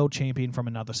world champion from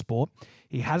another sport.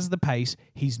 He has the pace.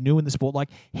 He's new in the sport. Like,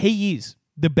 he is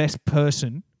the best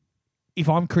person. If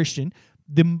I'm Christian,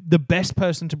 the best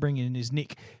person to bring in is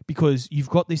Nick, because you've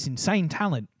got this insane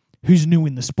talent who's new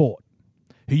in the sport,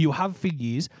 who you have for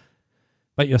years.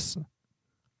 But you're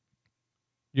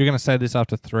going to say this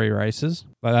after 3 races?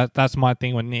 But that's my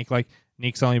thing with Nick. Like,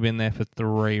 Nick's only been there for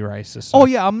 3 races. So. Oh,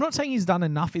 yeah. I'm not saying he's done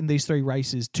enough in these 3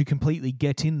 races to completely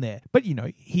get in there. But, you know,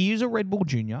 he is a Red Bull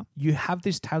junior. You have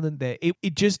this talent there.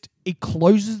 It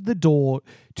closes the door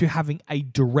to having a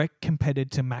direct competitor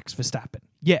to Max Verstappen.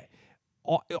 Yeah.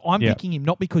 I'm picking him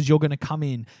not because you're going to come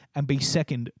in and be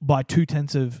second by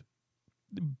 2/10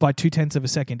 of a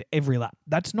second every lap.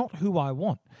 That's not who I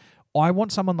want. I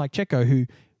want someone like Checo who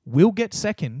will get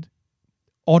second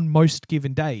on most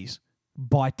given days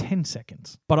by 10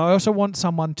 seconds. But I also want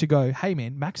someone to go, hey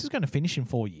man, Max is going to finish in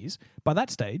 4 years. By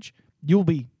that stage, you'll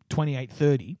be 28,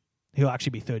 30. He'll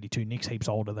actually be 32. Nick's heaps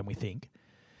older than we think.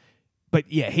 But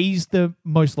yeah, he's the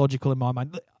most logical in my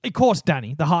mind. Of course,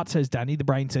 Danny. The heart says Danny. The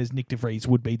brain says Nick de Vries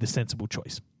would be the sensible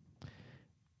choice.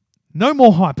 No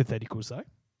more hypotheticals, though,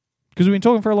 because we've been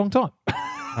talking for a long time.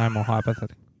 No more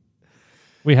hypotheticals.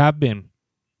 We have been.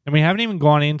 And we haven't even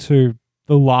gone into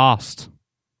the last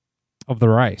of the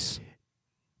race,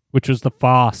 which was the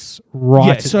fast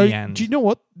right at the end. Do you know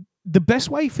what? The best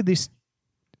way for this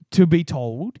to be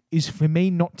told is for me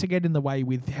not to get in the way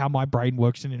with how my brain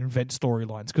works and invent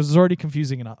storylines, because it's already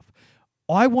confusing enough.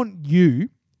 I want you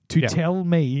to tell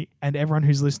me and everyone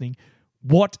who's listening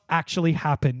what actually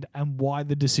happened and why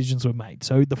the decisions were made.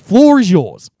 So the floor is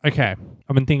yours. Okay.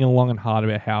 I've been thinking long and hard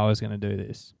about how I was going to do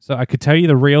this. So I could tell you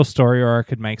the real story, or I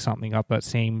could make something up that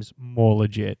seems more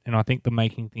legit. And I think the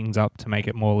making things up to make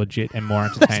it more legit and more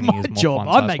entertaining is more job.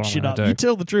 fun. I make shit up. You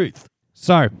tell the truth.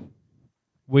 So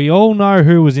we all know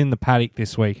who was in the paddock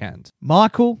this weekend.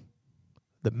 Michael,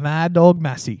 the Mad Dog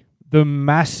Massey. The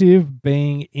Massive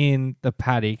being in the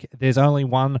paddock, there's only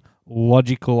one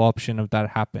logical option of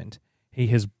that happened. He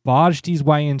has barged his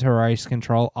way into race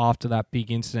control after that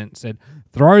big incident, said,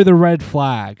 throw the red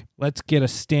flag. Let's get a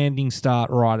standing start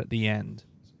right at the end.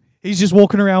 He's just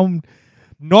walking around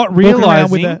not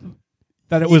realizing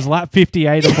that it was lap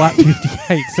 58 of lap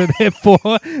 58. So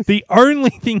therefore, the only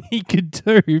thing he could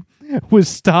do was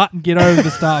start and get over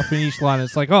the start-finish line.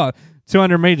 It's like,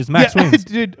 200 meters, Max wins.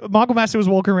 Dude, Michael Massey was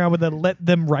walking around with a "Let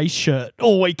Them Race" shirt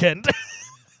all weekend.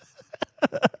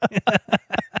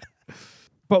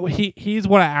 But here's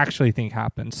what I actually think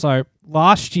happened. So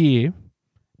last year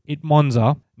at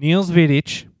Monza, Niels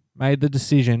Vidic made the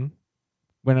decision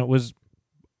when it was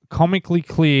comically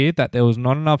clear that there was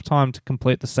not enough time to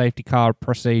complete the safety car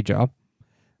procedure,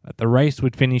 that the race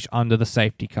would finish under the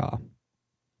safety car.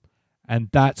 And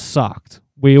that sucked.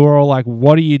 We were all like,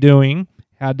 what are you doing?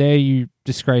 How dare you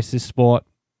disgrace this sport?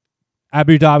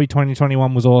 Abu Dhabi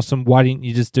 2021 was awesome. Why didn't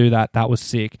you just do that? That was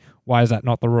sick. Why is that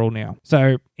not the rule now?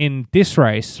 So in this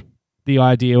race, the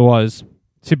idea was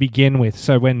to begin with.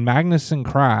 So when Magnussen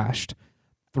crashed,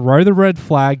 throw the red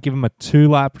flag, give him a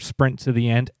 2-lap sprint to the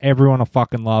end. Everyone will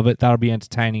fucking love it. That'll be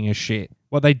entertaining as shit.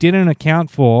 What they didn't account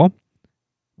for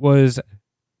was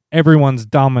everyone's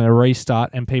dumb at a restart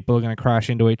and people are going to crash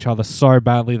into each other so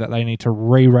badly that they need to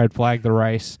re-red flag the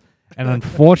race. And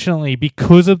unfortunately,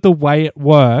 because of the way it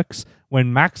works,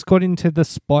 when Max got into the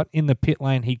spot in the pit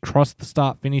lane, he crossed the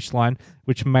start-finish line,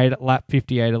 which made it lap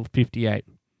 58 of 58.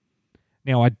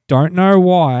 Now, I don't know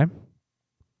why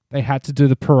they had to do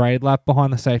the parade lap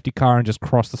behind the safety car and just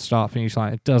cross the start-finish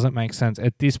line. It doesn't make sense.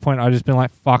 At this point, I've just been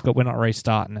like, fuck it, we're not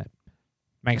restarting it.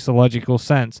 Makes a logical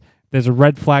sense. There's a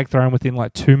red flag thrown within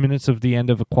like 2 minutes of the end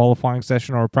of a qualifying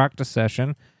session or a practice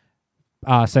session.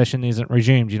 Session isn't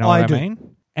resumed, you know what I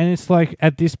mean? And it's like,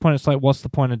 at this point, it's like, what's the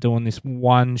point of doing this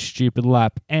one stupid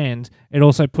lap? And it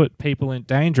also put people in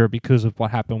danger because of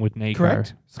what happened with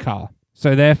Nico's car.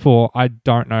 So therefore, I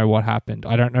don't know what happened.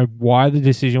 I don't know why the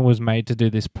decision was made to do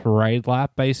this parade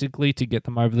lap, basically, to get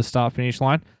them over the start-finish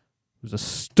line. It was a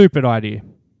stupid idea.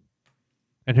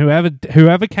 And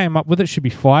whoever came up with it should be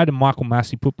fired and Michael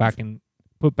Massey put back in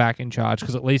charge,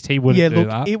 because at least he wouldn't do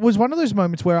that. It was one of those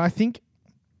moments where I think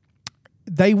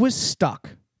they were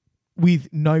stuck with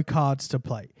no cards to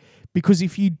play. Because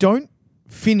if you don't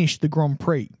finish the Grand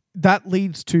Prix, that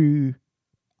leads to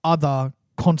other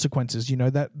consequences, you know,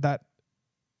 that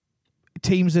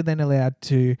teams are then allowed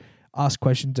to ask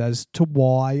questions as to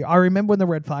why. I remember when the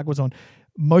red flag was on,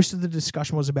 most of the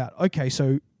discussion was about, okay,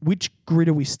 so which grid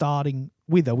are we starting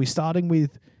with? Are we starting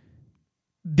with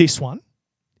this one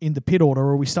in the pit order,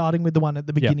 or are we starting with the one at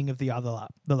the beginning of the other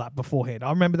lap, the lap beforehand? I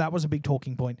remember that was a big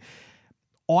talking point.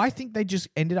 I think they just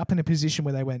ended up in a position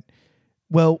where they went,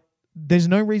 well, there's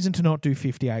no reason to not do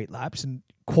 58 laps and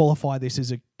qualify this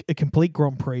as a complete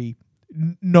Grand Prix,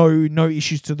 no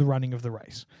issues to the running of the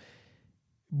race.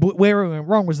 But where it went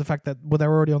wrong was the fact that, well, they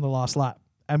were already on the last lap.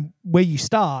 And where you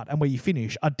start and where you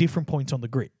finish are different points on the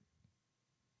grid.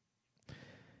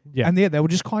 Yeah. And they were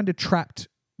just kind of trapped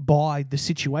by the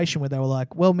situation where they were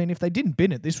like, well, man, if they didn't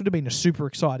bin it, this would have been a super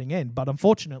exciting end. But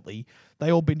unfortunately,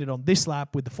 they all binned it on this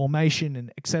lap with the formation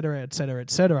and et cetera, et cetera,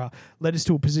 et cetera, led us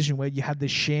to a position where you had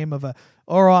this sham of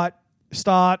all right,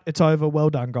 start, it's over, well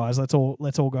done, guys, let's all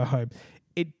go home.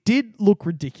 It did look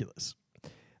ridiculous.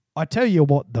 I tell you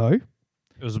what, though,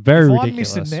 it was very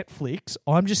ridiculous. If I'm missing Netflix,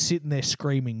 I'm just sitting there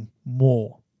screaming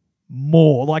more.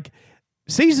 Like,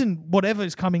 season whatever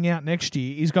is coming out next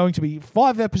year is going to be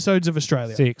 5 episodes of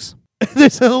Australia. 6.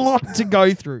 There's a lot to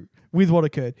go through with what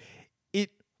occurred.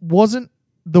 It wasn't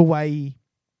the way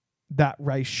that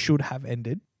race should have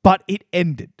ended, but it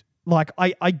ended. Like,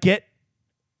 I get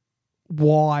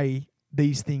why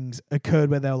these things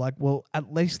occurred where they were like, well,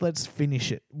 at least let's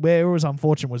finish it. Where it was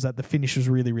unfortunate was that the finish was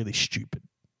really, really stupid.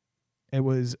 It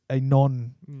was a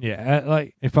Yeah,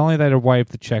 like, if only they'd have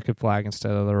waved the checkered flag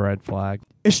instead of the red flag.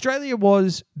 Australia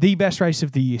was the best race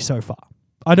of the year so far.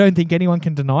 I don't think anyone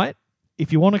can deny it.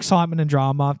 If you want excitement and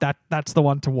drama, that's the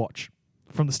one to watch.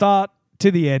 From the start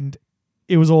to the end,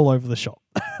 it was all over the shop.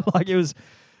 Like, it was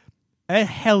a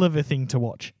hell of a thing to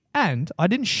watch. And I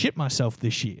didn't shit myself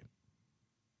this year.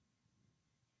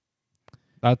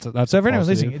 That's so for anyone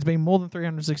listening, it's been more than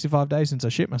 365 days since I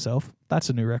shit myself. That's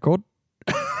a new record.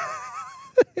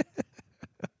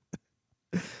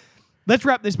 Let's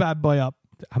wrap this bad boy up.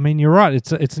 I mean, you're right.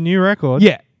 It's a new record.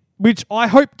 Yeah, which I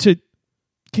hope to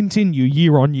continue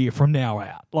year on year from now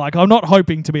out. Like, I'm not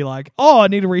hoping to be like, oh, I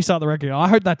need to restart the record. I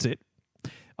hope that's it.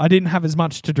 I didn't have as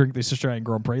much to drink this Australian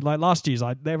Grand Prix. Like last year's,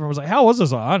 everyone was like, how was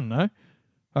this? I don't know.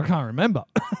 I can't remember.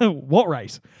 What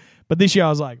race? But this year I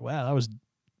was like, wow, that was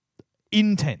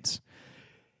intense.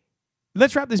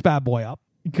 Let's wrap this bad boy up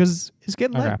because it's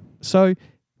getting late. So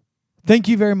thank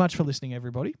you very much for listening,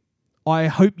 everybody. I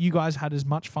hope you guys had as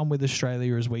much fun with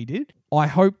Australia as we did. I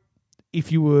hope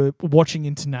if you were watching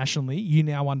internationally, you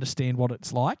now understand what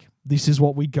it's like. This is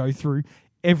what we go through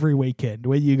every weekend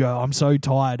where you go, I'm so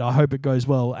tired, I hope it goes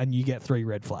well, and you get 3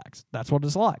 red flags. That's what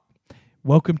it's like.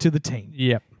 Welcome to the team.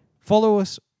 Yep. Follow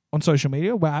us on social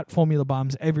media. We're at Formula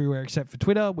Bums everywhere except for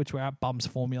Twitter, which we're at Bums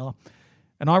Formula.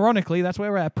 And ironically, that's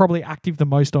where we're probably active the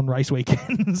most on race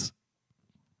weekends.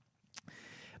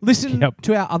 Listen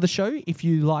to our other show if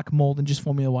you like more than just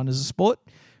Formula One as a sport.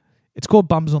 It's called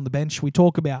Bums on the Bench. We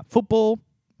talk about football,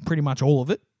 pretty much all of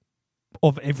it,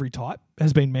 of every type,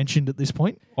 has been mentioned at this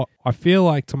point. I feel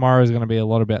like tomorrow is going to be a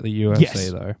lot about the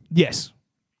UFC, though. Yes.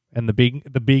 And the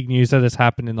big news that has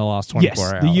happened in the last 24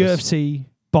 hours. The UFC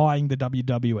buying the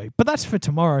WWE. But that's for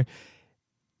tomorrow.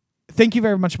 Thank you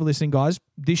very much for listening, guys.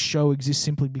 This show exists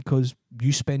simply because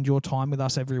you spend your time with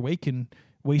us every week and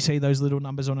we see those little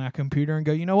numbers on our computer and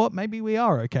go, you know what? Maybe we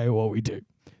are okay with what we do.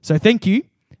 So thank you,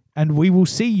 and we will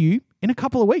see you in a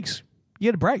couple of weeks. You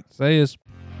had a break. See yous.